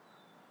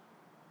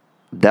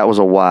that was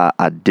a why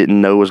I didn't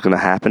know was going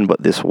to happen,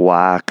 but this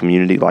why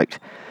community, like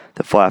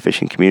the fly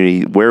fishing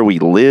community where we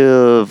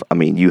live,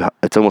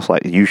 it's almost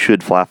like you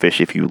should fly fish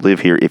if you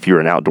live here, if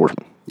you're an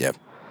outdoorsman. Yeah.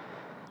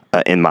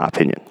 In my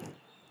opinion.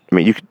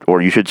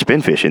 You should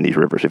spin fish in these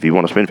rivers. If you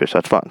want to spin fish,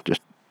 that's fine.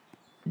 Just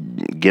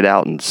get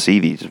out and see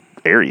these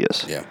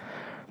areas. Yeah.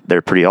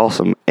 They're pretty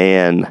awesome.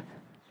 And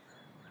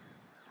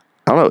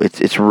I don't know,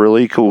 it's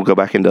really cool. Go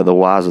back into the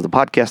whys of the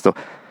podcast, though.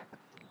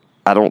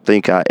 I don't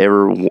think I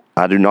do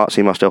not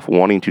see myself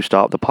wanting to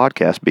stop the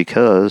podcast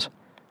because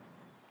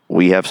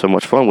we have so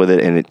much fun with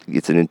it, and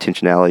it's an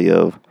intentionality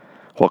of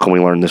what can we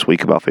learn this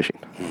week about fishing.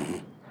 Mm-hmm.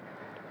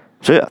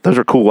 So yeah, those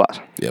are cool whys.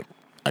 Yep,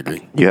 I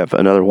agree. You have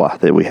another why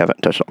that we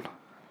haven't touched on.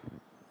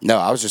 No,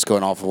 I was just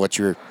going off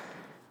of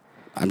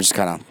I'm just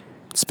kind of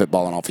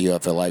spitballing off of you, I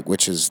feel like,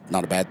 which is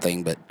not a bad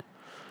thing, but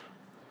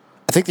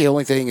I think the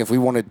only thing, if we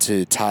wanted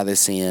to tie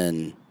this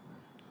in,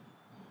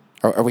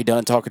 are we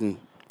done talking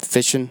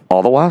fishing?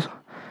 All the whys?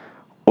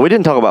 Well, we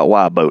didn't talk about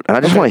why boat, and I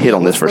just want to hit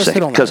on this for a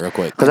second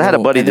because I had a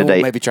buddy today.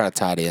 We'll maybe try to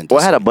tie it in.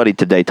 I had a buddy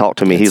today talk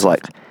to me. He's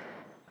like,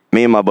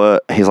 me and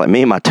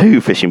my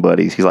 2 fishing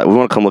buddies. He's like, we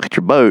want to come look at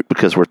your boat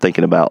because we're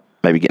thinking about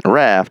maybe getting a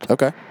raft.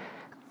 Okay.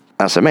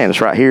 I said, man,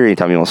 it's right here.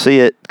 Anytime you want to see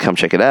it, come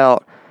check it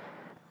out.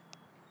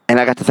 And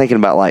I got to thinking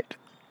about, like,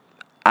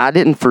 I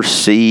didn't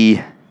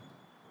foresee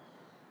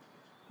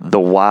the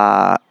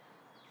why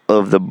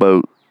of the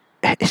boat.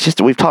 It's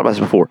just, we've talked about this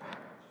before.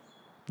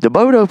 The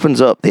boat opens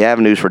up the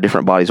avenues for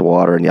different bodies of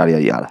water and yada,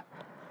 yada, yada.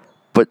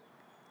 But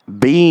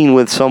being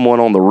with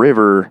someone on the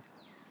river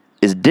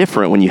is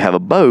different when you have a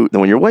boat than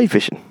when you're wade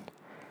fishing.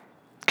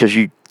 Because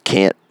you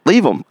can't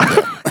leave them.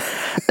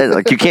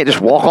 Like, you can't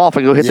just walk off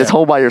and go hit this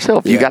hole by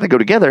yourself. You got to go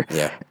together.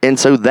 Yeah. And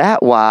so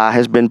that why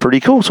has been pretty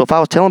cool. So if I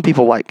was telling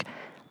people, like,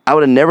 I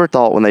would have never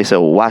thought when they said,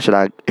 well, why should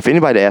I, if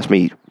anybody asked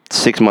me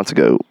 6 months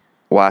ago,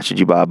 why should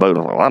you buy a boat? I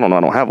was like, well, I don't know,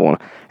 I don't have one.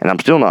 And I'm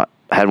still not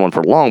had one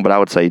for long, but I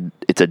would say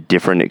it's a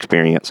different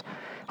experience.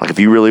 Like if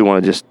you really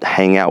want to just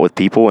hang out with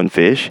people and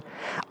fish,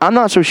 I'm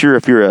not so sure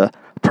if you're a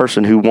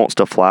person who wants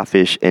to fly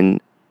fish and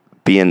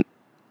being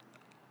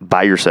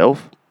by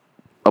yourself,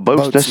 a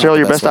boat's necessarily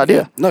your best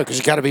idea. No, because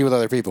you got to be with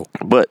other people.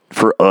 But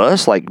for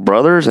us, like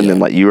brothers, and then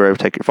like you were able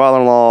to take your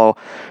father-in-law,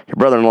 your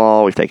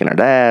brother-in-law, we've taken our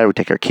dad, we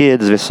take our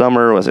kids this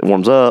summer as it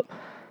warms up.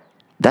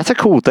 That's a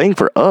cool thing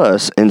for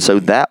us. And so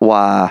that's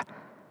why,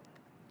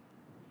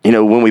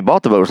 when we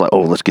bought the boat, it was like,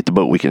 oh, let's get the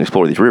boat. We can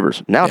explore these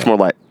rivers. Now it's more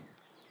like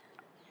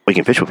we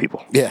can fish with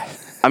people. Yeah.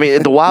 I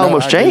mean, the wild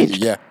almost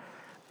changed. Yeah.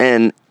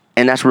 And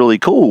that's really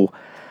cool.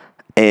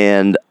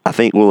 And I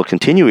think we'll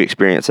continue to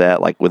experience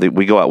that. Like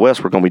we go out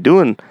west, we're going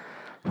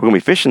to be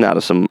fishing out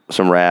of some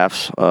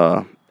rafts,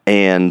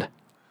 and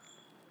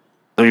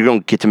you're going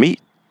to get to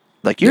meet,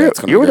 like you're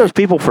with those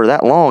people for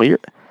that long. You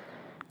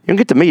don't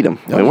get to meet them.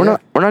 I mean, we're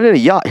not in a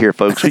yacht here,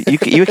 folks. You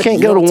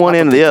can't go to one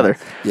end or the other.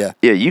 Yeah.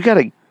 Yeah.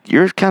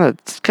 You're kind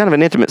of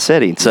an intimate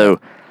setting. So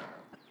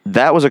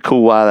that was a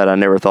cool why that I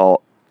never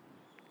thought.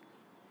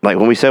 Like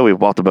when we said we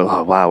bought the boat,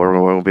 oh wow, we're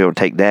going to be able to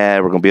take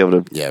Dad. We're going to be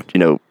able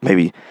to,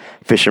 maybe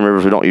fish in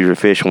rivers we don't usually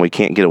fish when we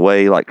can't get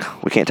away.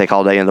 Like we can't take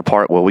all day in the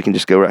park. Well, we can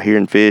just go right here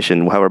and fish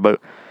and we'll have our boat.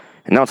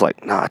 And now it's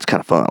like, nah, it's kind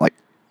of fun. Like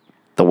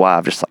the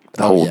why, just like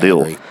the whole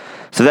deal.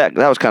 So that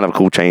was kind of a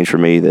cool change for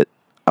me that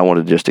I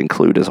wanted to just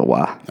include as a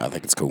why. I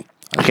think it's cool.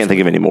 I can't think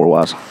of any more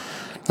whys.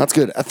 That's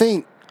good. I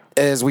think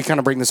as we kind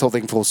of bring this whole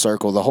thing full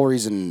circle, the whole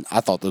reason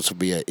I thought this would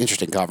be an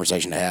interesting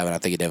conversation to have, and I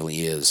think it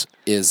definitely is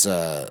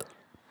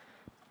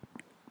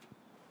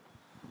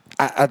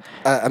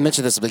I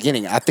mentioned this at the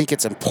beginning. I think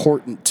it's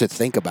important to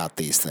think about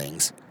these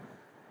things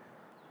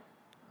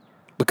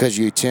because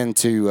you tend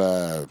to,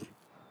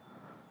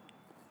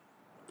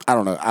 I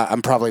don't know,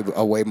 I'm probably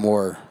a way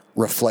more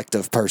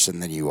reflective person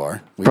than you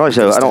are. Probably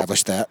so.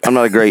 I'm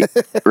not a great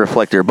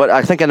reflector, but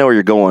I think I know where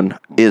you're going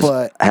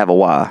have a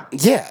why.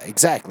 Yeah,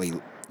 exactly.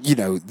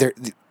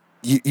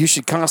 You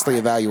should constantly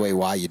evaluate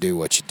why you do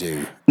what you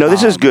do. No,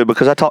 this is good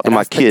because I talk to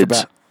my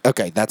kids.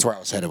 Okay, that's where I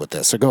was headed with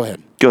this. So go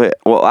ahead. Go ahead.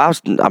 Well,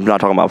 I'm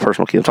not talking about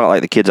personal kids. I'm talking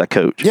like the kids I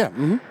coach. Yeah.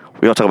 Mm-hmm.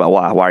 We don't talk about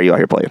why. Why are you out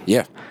here playing?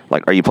 Yeah.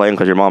 Like, are you playing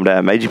because your mom and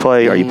dad made you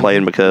play? Are you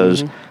playing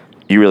because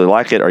you really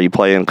like it? Are you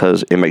playing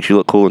because it makes you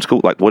look cool in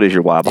school? Like, what is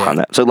your why behind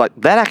that? So, like,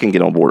 that I can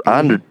get on board.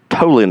 I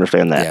totally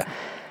understand that. Yeah.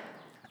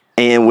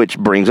 And which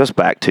brings us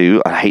back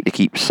to, I hate to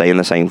keep saying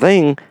the same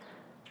thing,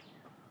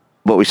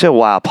 but we said,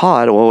 why a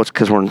pod? Well, it's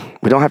because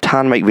we don't have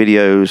time to make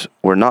videos.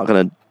 We're not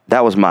going to.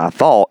 That was my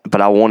thought,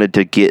 but I wanted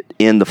to get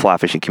in the fly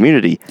fishing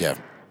community. Yeah.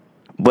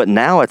 But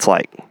now it's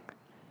like,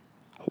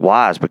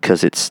 why is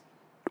because it's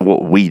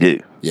what we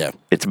do. Yeah.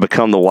 It's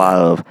become the why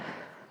of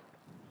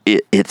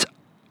it's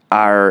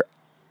our,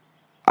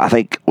 I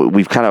think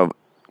we've kind of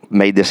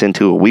made this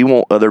into we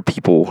want other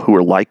people who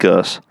are like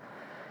us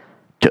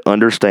to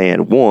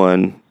understand,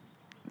 one,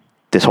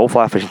 this whole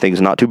fly fishing thing is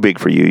not too big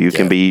for you. You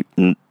can be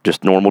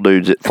just normal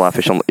dudes that fly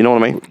fish on, you know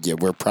what I mean? Yeah,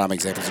 we're prime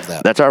examples of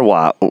that. That's our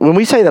why. When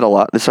we say that a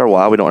lot, this is our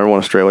why. We don't ever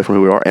want to stray away from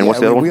who we are. And what's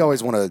the other one? We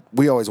always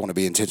want to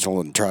be intentional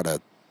and try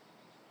to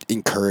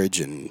encourage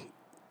and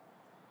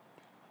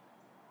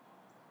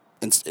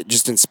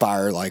just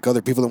inspire like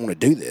other people that want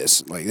to do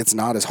this. Like it's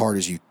not as hard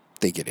as you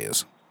think it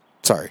is.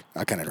 Sorry,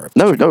 I kind of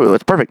interrupted. No,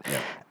 that's perfect. Yeah.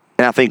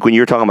 And I think when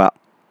you're talking about,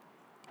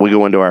 we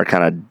go into our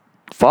kind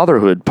of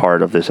fatherhood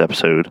part of this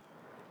episode.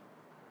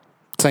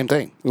 Same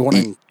thing. We want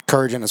to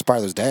encourage and inspire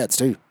those dads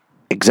too.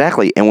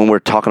 Exactly. And when we're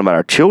talking about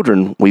our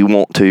children, we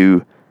want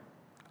to,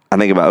 I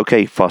think about,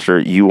 okay, Foster,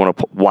 you want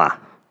to, why?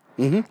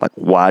 Mm-hmm. Like,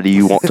 why do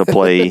you want to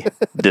play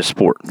this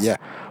sport? Yeah.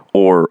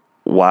 Or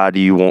why do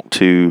you want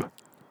to,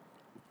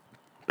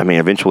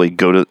 eventually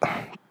go to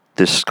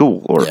this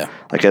school? Or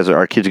like as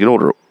our kids get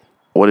older,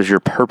 what is your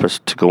purpose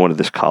to go into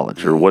this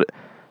college? Or what?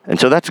 And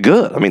so that's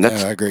good.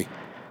 I agree.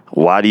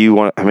 Why do you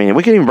want?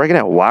 We can even break it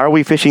out. Why are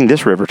we fishing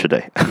this river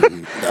today?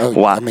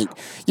 Why?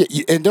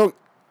 And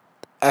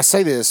I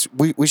say this.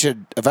 We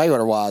should evaluate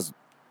our whys.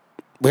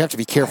 We have to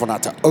be careful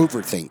not to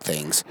overthink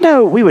things.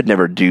 No, we would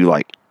never do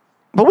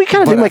but we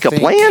kind of do make a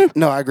plan.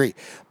 No, I agree.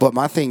 But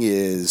my thing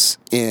is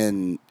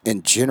in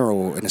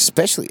general, and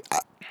especially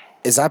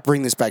as I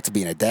bring this back to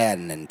being a dad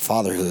and in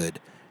fatherhood,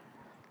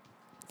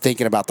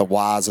 thinking about the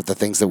whys of the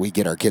things that we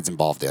get our kids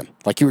involved in,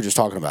 like you were just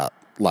talking about,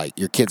 like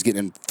your kids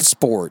getting in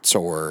sports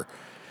or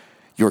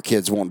your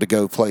kids wanting to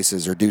go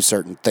places or do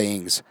certain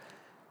things.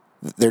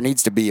 There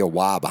needs to be a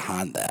why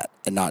behind that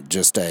and not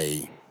just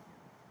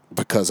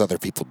because other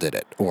people did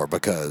it or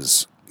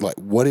because like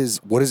what is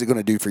it going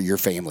to do for your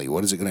family?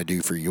 What is it going to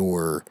do for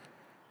your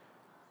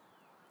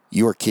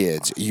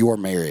kids, your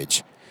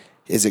marriage?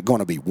 Is it going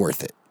to be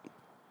worth it?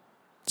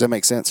 Does that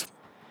make sense?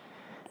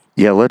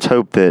 Yeah, let's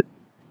hope that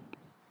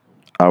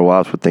our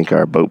wives would think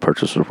our boat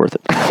purchase was worth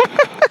it.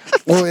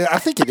 Well, I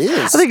think it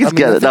is. I think it's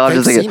good. No, I'm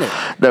just thinking.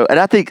 No, and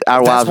I think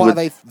our wives would.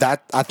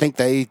 I think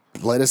they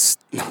let us.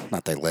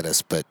 Not they let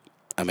us, but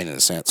in a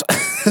sense,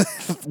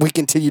 we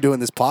continue doing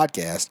this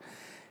podcast.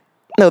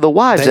 No, the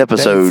wives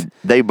episode.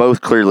 They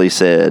both clearly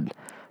said,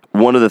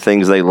 one of the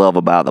things they love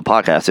about the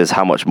podcast is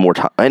how much more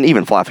time, and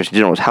even Fly Fish in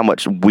general, is how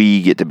much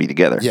we get to be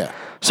together. Yeah.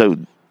 So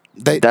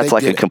that's they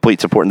like a get it.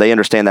 complete support, and they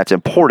understand that's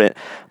important.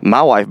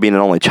 My wife, being an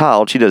only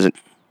child,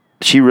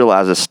 she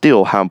realizes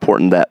still how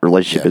important that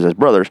relationship is as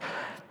brothers.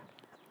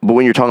 But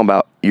when you're talking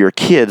about your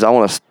kids, I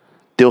want to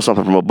steal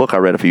something from a book I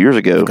read a few years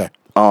ago. Okay.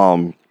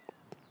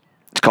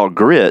 It's called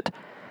Grit,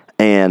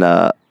 and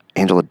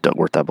Angela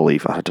Duckworth, I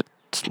believe.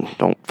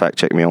 Don't fact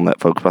check me on that,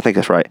 folks, but I think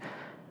that's right.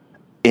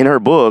 In her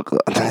book,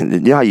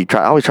 I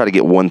always try to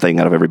get one thing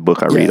out of every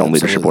book I read on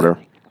leadership, whatever.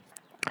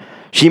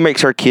 She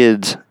makes her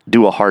kids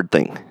do a hard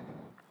thing.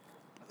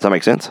 Does that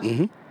make sense?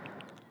 Mm-hmm.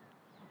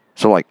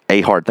 So, like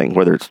a hard thing,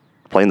 whether it's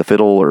playing the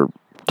fiddle or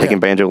taking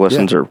banjo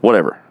lessons or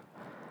whatever.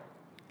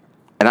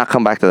 And I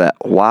come back to that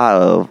why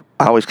of,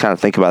 I always kind of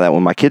think about that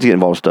when my kids get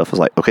involved with stuff. It's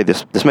like, okay,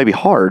 this may be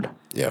hard.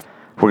 Yeah.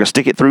 We're going to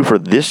stick it through for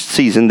this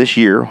season, this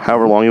year,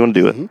 however long you want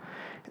to do it. And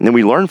then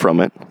we learn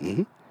from it.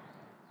 Mm-hmm.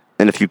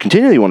 And if you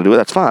continually want to do it,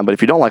 that's fine. But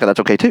if you don't like it, that's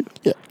okay too.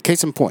 Yeah.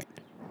 Case in point.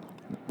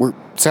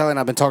 Sally and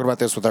I have been talking about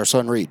this with our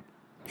son Reed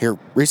here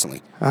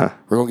recently. We're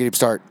going to get him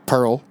start.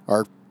 Pearl,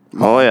 our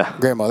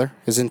grandmother,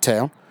 is in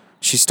town.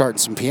 She's starting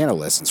some piano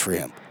lessons for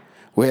him.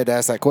 We had to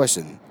ask that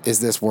question.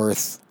 Is this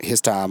worth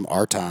his time,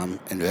 our time,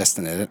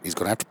 investing in it? He's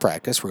going to have to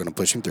practice. We're going to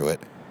push him through it.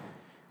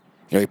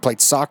 You know, he played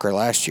soccer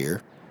last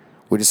year.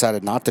 We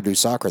decided not to do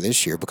soccer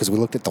this year because we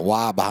looked at the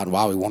why behind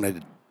why we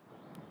wanted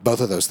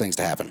both of those things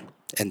to happen.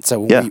 And so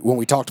when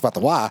we talked about the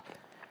why,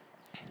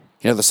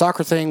 you know, the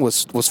soccer thing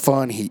was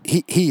fun.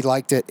 He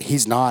liked it.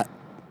 He's not.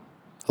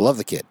 I love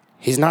the kid.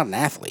 He's not an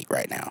athlete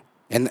right now,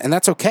 and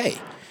that's okay.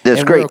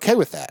 That's great. We're okay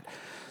with that.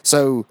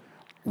 So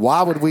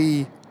why would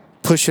we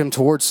push him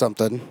towards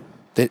something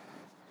that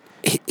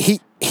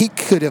he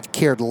could have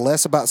cared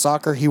less about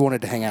soccer? He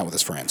wanted to hang out with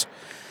his friends.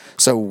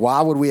 So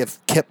why would we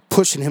have kept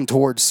pushing him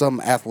towards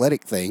some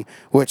athletic thing?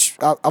 Which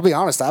I'll be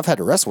honest, I've had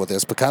to wrestle with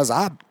this because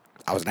I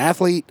was an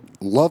athlete,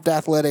 loved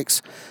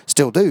athletics,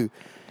 still do.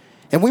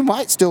 And we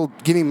might still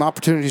give him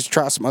opportunities to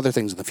try some other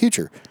things in the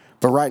future.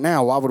 But right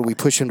now, why would we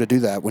push him to do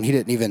that when he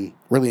didn't even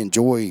really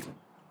enjoy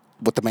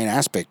what the main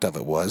aspect of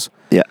it was?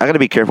 Yeah, I got to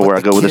be careful where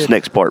I go with this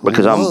next part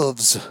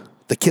because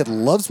the kid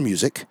loves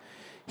music.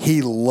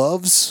 He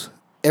loves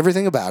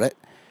everything about it.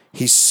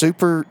 He's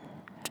super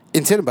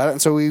intent about it.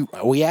 And so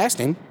we asked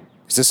him,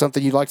 is this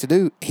something you'd like to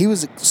do? He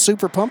was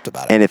super pumped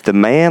about it. And if the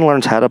man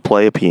learns how to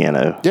play a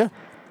piano,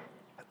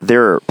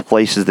 there are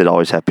places that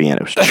always have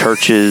pianos.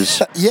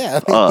 Churches.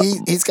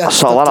 He's got. I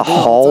saw a lot of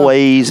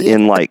hallways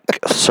in like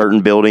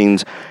certain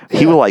buildings.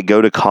 He will like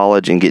go to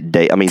college and get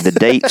date. I mean, the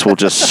dates will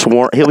just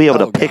swarm. He'll be able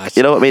to pick. Gosh.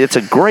 You know, I mean, it's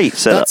a great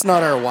setup. That's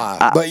not our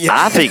why. But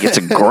I think it's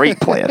a great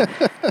plan.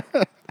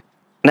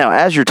 Now,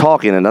 as you're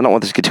talking, and I don't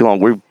want this to get too long,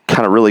 we're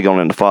kind of really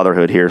going into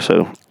fatherhood here,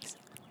 so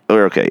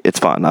we're okay. It's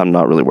fine. I'm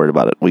not really worried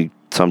about it.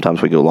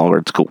 Sometimes we go longer.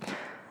 It's cool.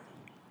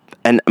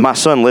 And my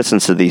son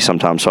listens to these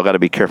sometimes, so I got to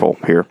be careful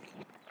here.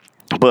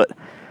 But,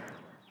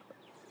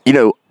 you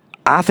know,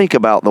 I think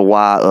about the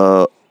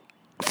why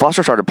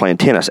Foster started playing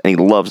tennis, and he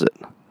loves it.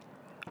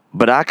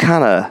 But I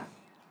kind of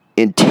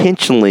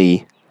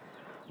intentionally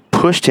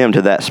pushed him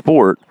to that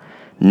sport,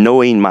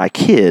 knowing my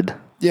kid,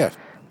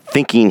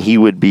 thinking he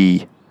would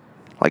be,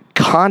 like,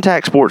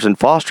 contact sports in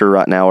Foster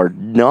right now are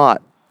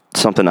not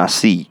something I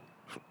see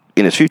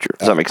in his future.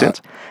 Does that make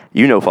sense?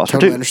 You know Foster,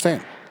 totally too.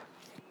 Understand.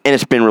 And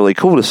it's been really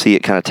cool to see it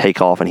kind of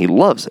take off, and he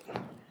loves it.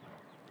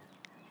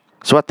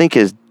 So I think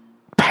as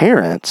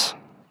parents,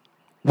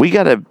 we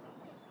got to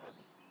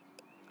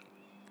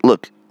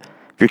look.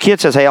 If your kid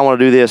says, "Hey, I want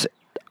to do this,"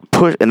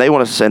 push, and they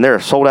want to, and they're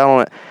sold out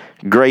on it.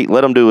 Great,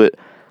 let them do it.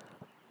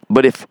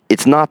 But if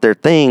it's not their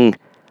thing,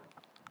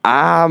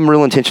 I'm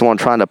real intentional on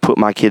trying to put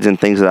my kids in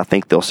things that I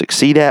think they'll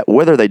succeed at,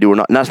 whether they do or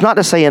not. Now, it's not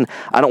just saying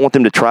I don't want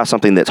them to try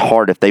something that's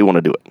hard if they want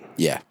to do it.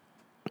 Yeah.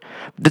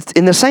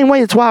 In the same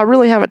way, it's why I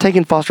really haven't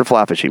taken Foster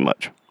fly fishing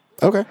much.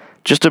 Okay.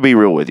 Just to be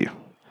real with you.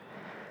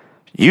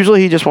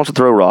 Usually he just wants to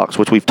throw rocks,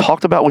 which we've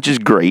talked about, which is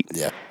great.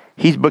 Yeah.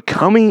 He's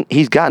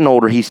gotten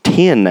older. He's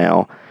 10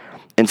 now.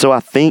 And so I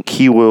think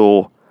he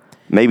will,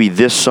 maybe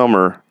this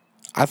summer.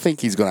 I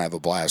think he's going to have a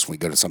blast when we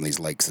go to some of these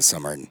lakes this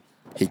summer and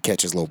he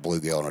catches a little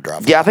bluegill on a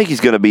drop. Yeah, I think he's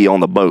going to be on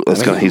the boat.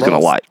 He's going to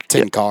like.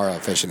 Tenkara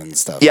fishing and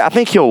stuff. Yeah, I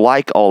think he'll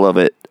like all of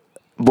it.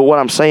 But what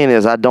I'm saying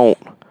is I don't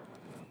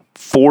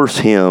force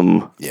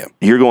him. Yeah.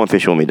 You're going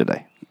fishing with me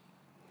today.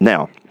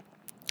 Now,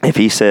 if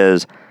he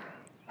says,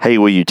 "Hey,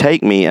 will you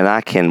take me?" and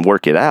I can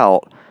work it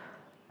out,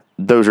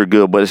 those are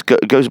good. But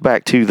it goes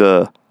back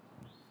to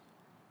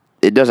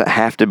it doesn't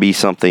have to be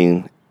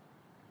something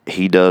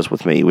he does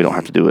with me. We don't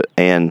have to do it.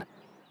 And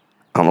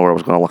I don't know where I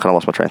was going. I kind of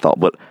lost my train of thought.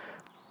 But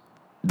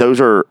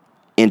those are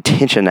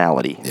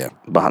intentionality. Yeah.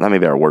 Behind that may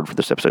be our word for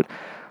this episode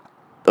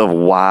of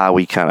why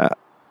we kind of,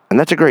 and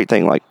that's a great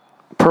thing. Like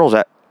Pearl's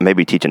at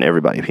maybe teaching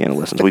everybody piano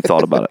lessons. We've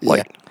thought about it.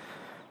 Like,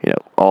 you know,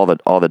 all the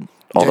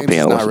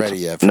piano lessons. Ready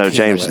yet no,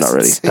 James is not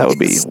ready. That would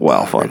be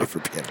fun.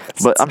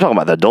 But I'm talking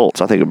about the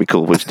adults. I think it would be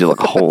cool if we just did like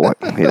a whole,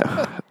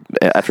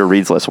 after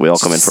Reed's lesson, we all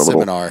come in for a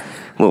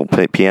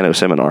little piano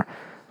seminar.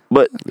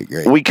 But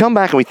we come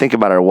back and we think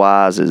about our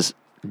whys as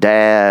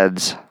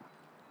dads,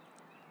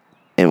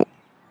 and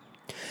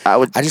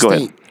I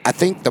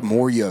think the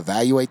more you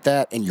evaluate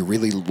that and you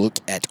really look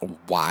at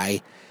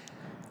why,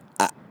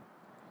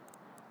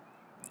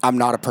 I'm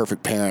not a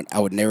perfect parent. I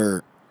would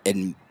never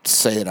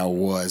say that I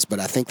was, but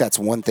I think that's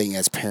one thing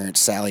as parents,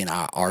 Sally and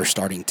I are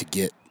starting to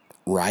get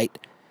right,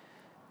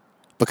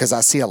 because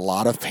I see a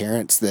lot of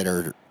parents that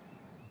are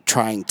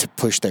trying to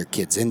push their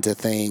kids into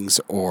things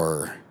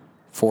or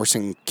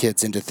forcing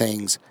kids into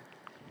things.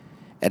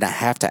 And I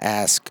have to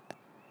ask,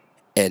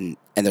 and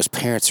those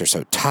parents are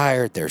so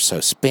tired, they're so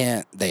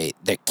spent,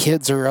 their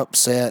kids are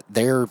upset,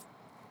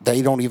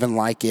 they don't even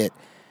like it.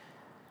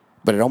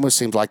 But it almost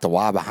seems like the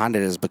why behind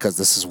it is because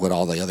this is what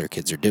all the other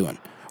kids are doing,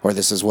 or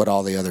this is what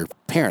all the other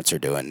parents are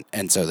doing,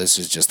 and so this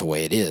is just the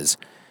way it is.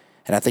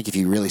 And I think if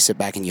you really sit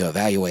back and you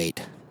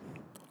evaluate,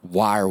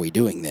 why are we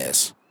doing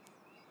this?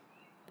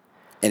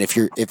 And if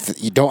you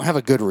don't have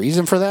a good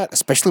reason for that,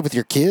 especially with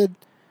your kid,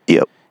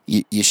 yep,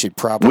 you should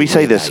probably we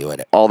say this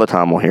all the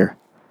time on here.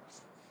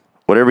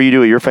 Whatever you do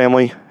with your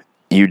family,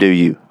 you do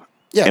you.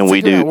 Yeah, and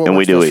we do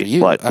it.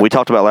 Like we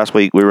talked about last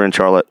week, we were in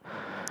Charlotte,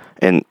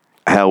 and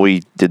how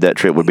we did that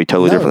trip would be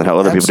totally different than how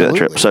other people did that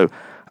trip. So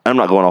I'm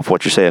not going off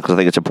what you're saying because I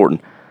think it's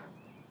important.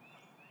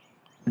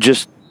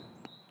 Just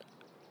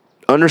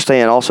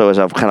understand also, as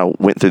I've kind of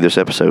went through this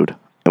episode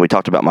and we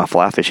talked about my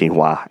fly fishing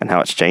why and how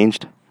it's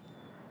changed.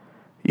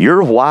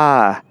 Your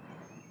why,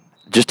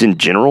 just in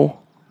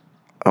general,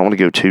 I don't want to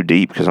go too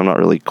deep because I'm not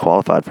really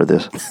qualified for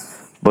this,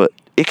 but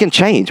it can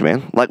change,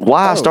 man. Like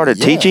why I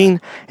started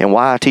teaching and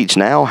why I teach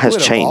now has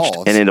changed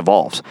and it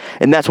evolves.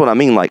 And that's what I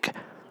mean. Like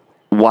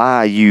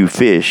why you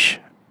fish,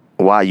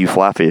 why you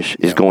fly fish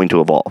is going to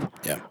evolve.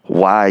 Yeah.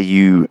 Why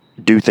you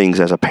do things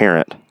as a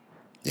parent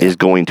is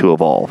going to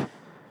evolve.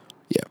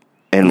 Yeah.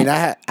 And I mean,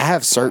 I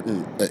have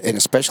certain, and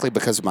especially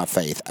because of my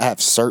faith, I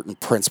have certain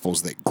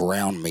principles that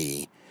ground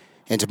me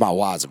into my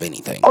whys of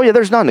anything. Oh, yeah,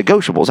 there's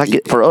non-negotiables. I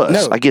get for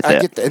us. I get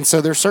that. And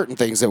so there's certain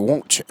things that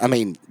won't,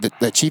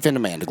 the chief end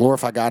of man, to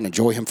glorify God and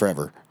enjoy Him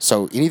forever.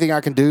 So anything I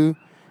can do,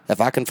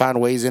 if I can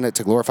find ways in it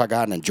to glorify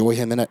God and enjoy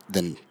Him in it,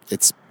 then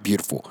it's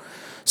beautiful.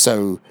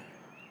 So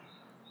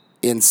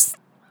in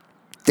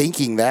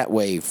thinking that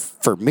way,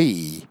 for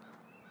me,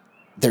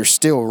 there's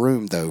still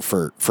room, though,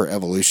 for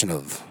evolution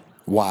of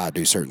why I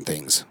do certain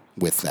things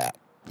with that.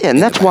 Yeah, and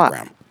that's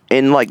why,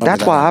 and like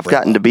that's why I've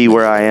gotten to be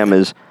where I am.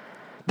 Is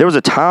there was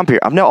a time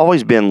period. I've now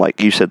always been,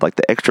 like you said, like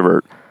the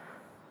extrovert,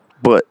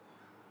 but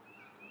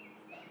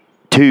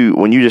two,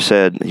 when you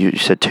said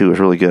two was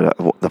really good.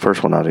 The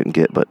first one I didn't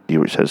get, but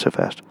you said it so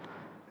fast.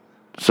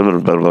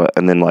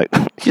 And then like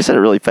you said it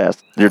really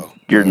fast. You're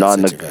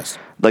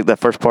like that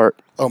first part.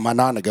 Oh, my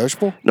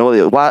non-negotiable?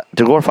 No, why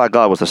to glorify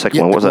God was the second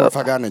one. What was that?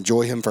 Glorify God and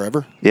enjoy Him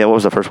forever. Yeah, what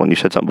was the first one? You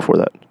said something before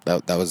that.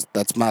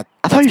 That's my.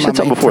 I thought you said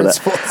something before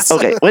that.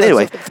 Okay, well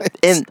anyway,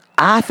 and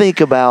I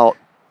think about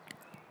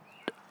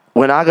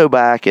when I go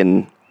back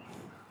and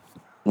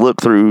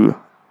look through,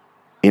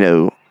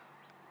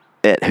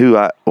 at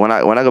when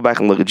I go back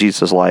and look at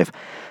Jesus' life,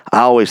 I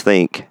always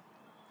think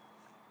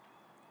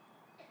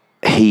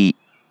he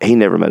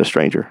never met a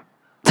stranger.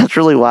 That's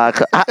really why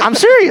I'm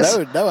serious.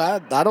 No, I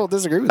don't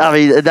disagree with that. I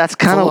mean, that's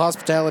kind of full of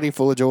hospitality,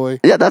 full of joy.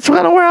 Yeah, that's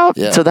kind of where I'm.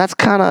 Yeah. So that's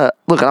kind of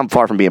look. I'm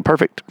far from being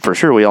perfect for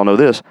sure. We all know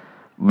this,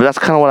 but that's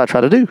kind of what I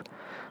try to do.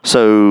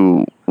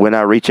 So when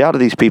I reach out to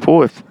these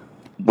people,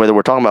 whether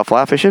we're talking about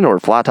fly fishing or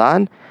fly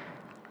tying,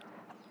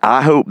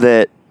 I hope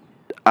that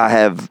I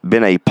have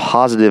been a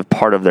positive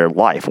part of their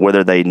life.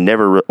 Whether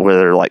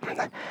they're like,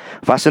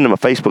 if I send them a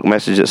Facebook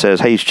message that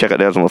says, "Hey, you should check out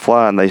Dads on the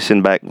Fly," and they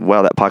send back,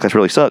 "Wow, that podcast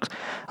really sucks,"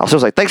 I'll still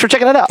say, "Thanks for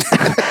checking it out."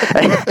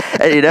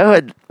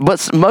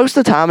 But most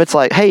of the time it's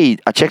like, "Hey,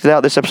 I checked it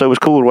out. This episode was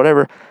cool," or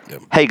whatever.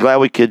 Yep. Hey, glad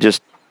we could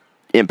just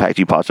impact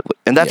you positively,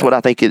 and that's what I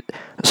think it.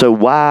 So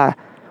why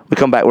we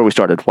come back where we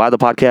started? Why the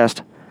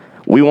podcast?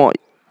 We want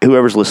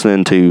whoever's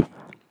listening to,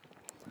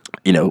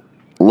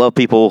 love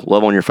people,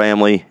 love on your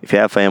family if you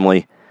have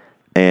family,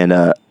 and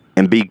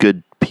be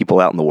good people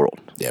out in the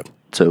world. Yeah.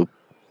 So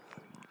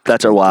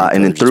that's our why,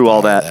 and then through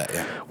all that,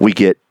 we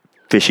get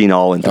fishing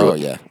all in through. Oh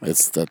yeah,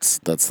 that's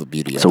the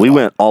beauty. So we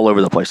went all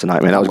over the place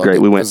tonight, man. That was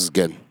great. We went. This is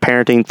good.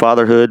 Parenting,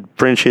 fatherhood,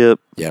 friendship.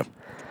 Yeah.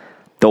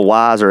 The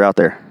whys are out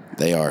there.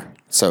 They are.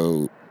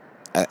 So,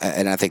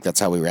 and I think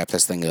that's how we wrap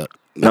this thing up.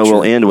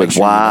 We'll end with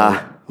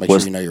why. Make sure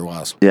you know your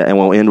whys. Yeah, and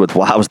we'll end with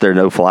why was there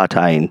no fly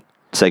tying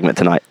segment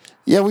tonight.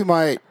 Yeah, we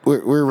might.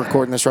 We're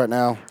recording this right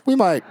now. We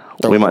might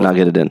not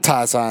get it in.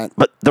 Tie sign.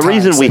 But the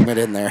reason we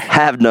in there.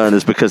 have none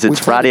is because it's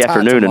Friday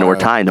afternoon and we're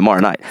tying tomorrow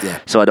night. Yeah.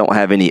 So I don't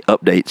have any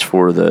updates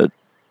for the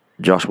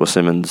Joshua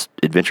Simmons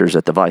adventures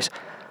at the Vice.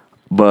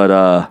 But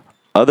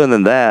other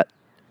than that,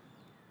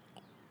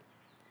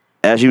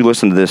 as you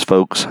listen to this,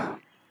 folks,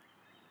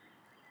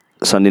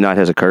 Sunday night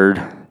has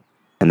occurred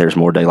and there's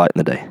more daylight in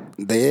the day.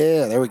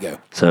 Yeah, there we go.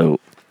 So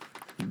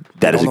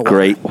that is a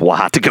great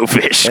why to go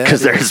fish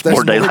because there's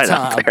more daylight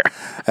out there.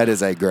 That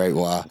is a great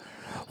why.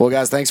 Well,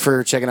 guys, thanks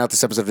for checking out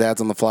this episode of Dads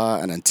on the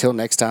Fly, and until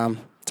next time,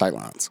 tight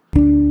lines.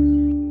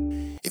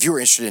 If you are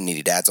interested in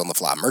any Dads on the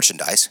Fly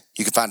merchandise,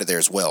 you can find it there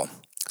as well.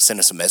 Send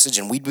us a message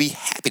and we'd be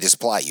happy to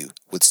supply you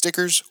with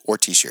stickers or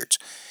t-shirts.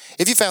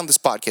 If you found this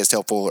podcast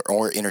helpful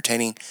or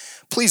entertaining,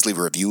 please leave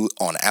a review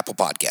on Apple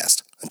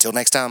Podcast. Until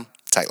next time,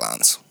 tight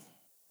lines.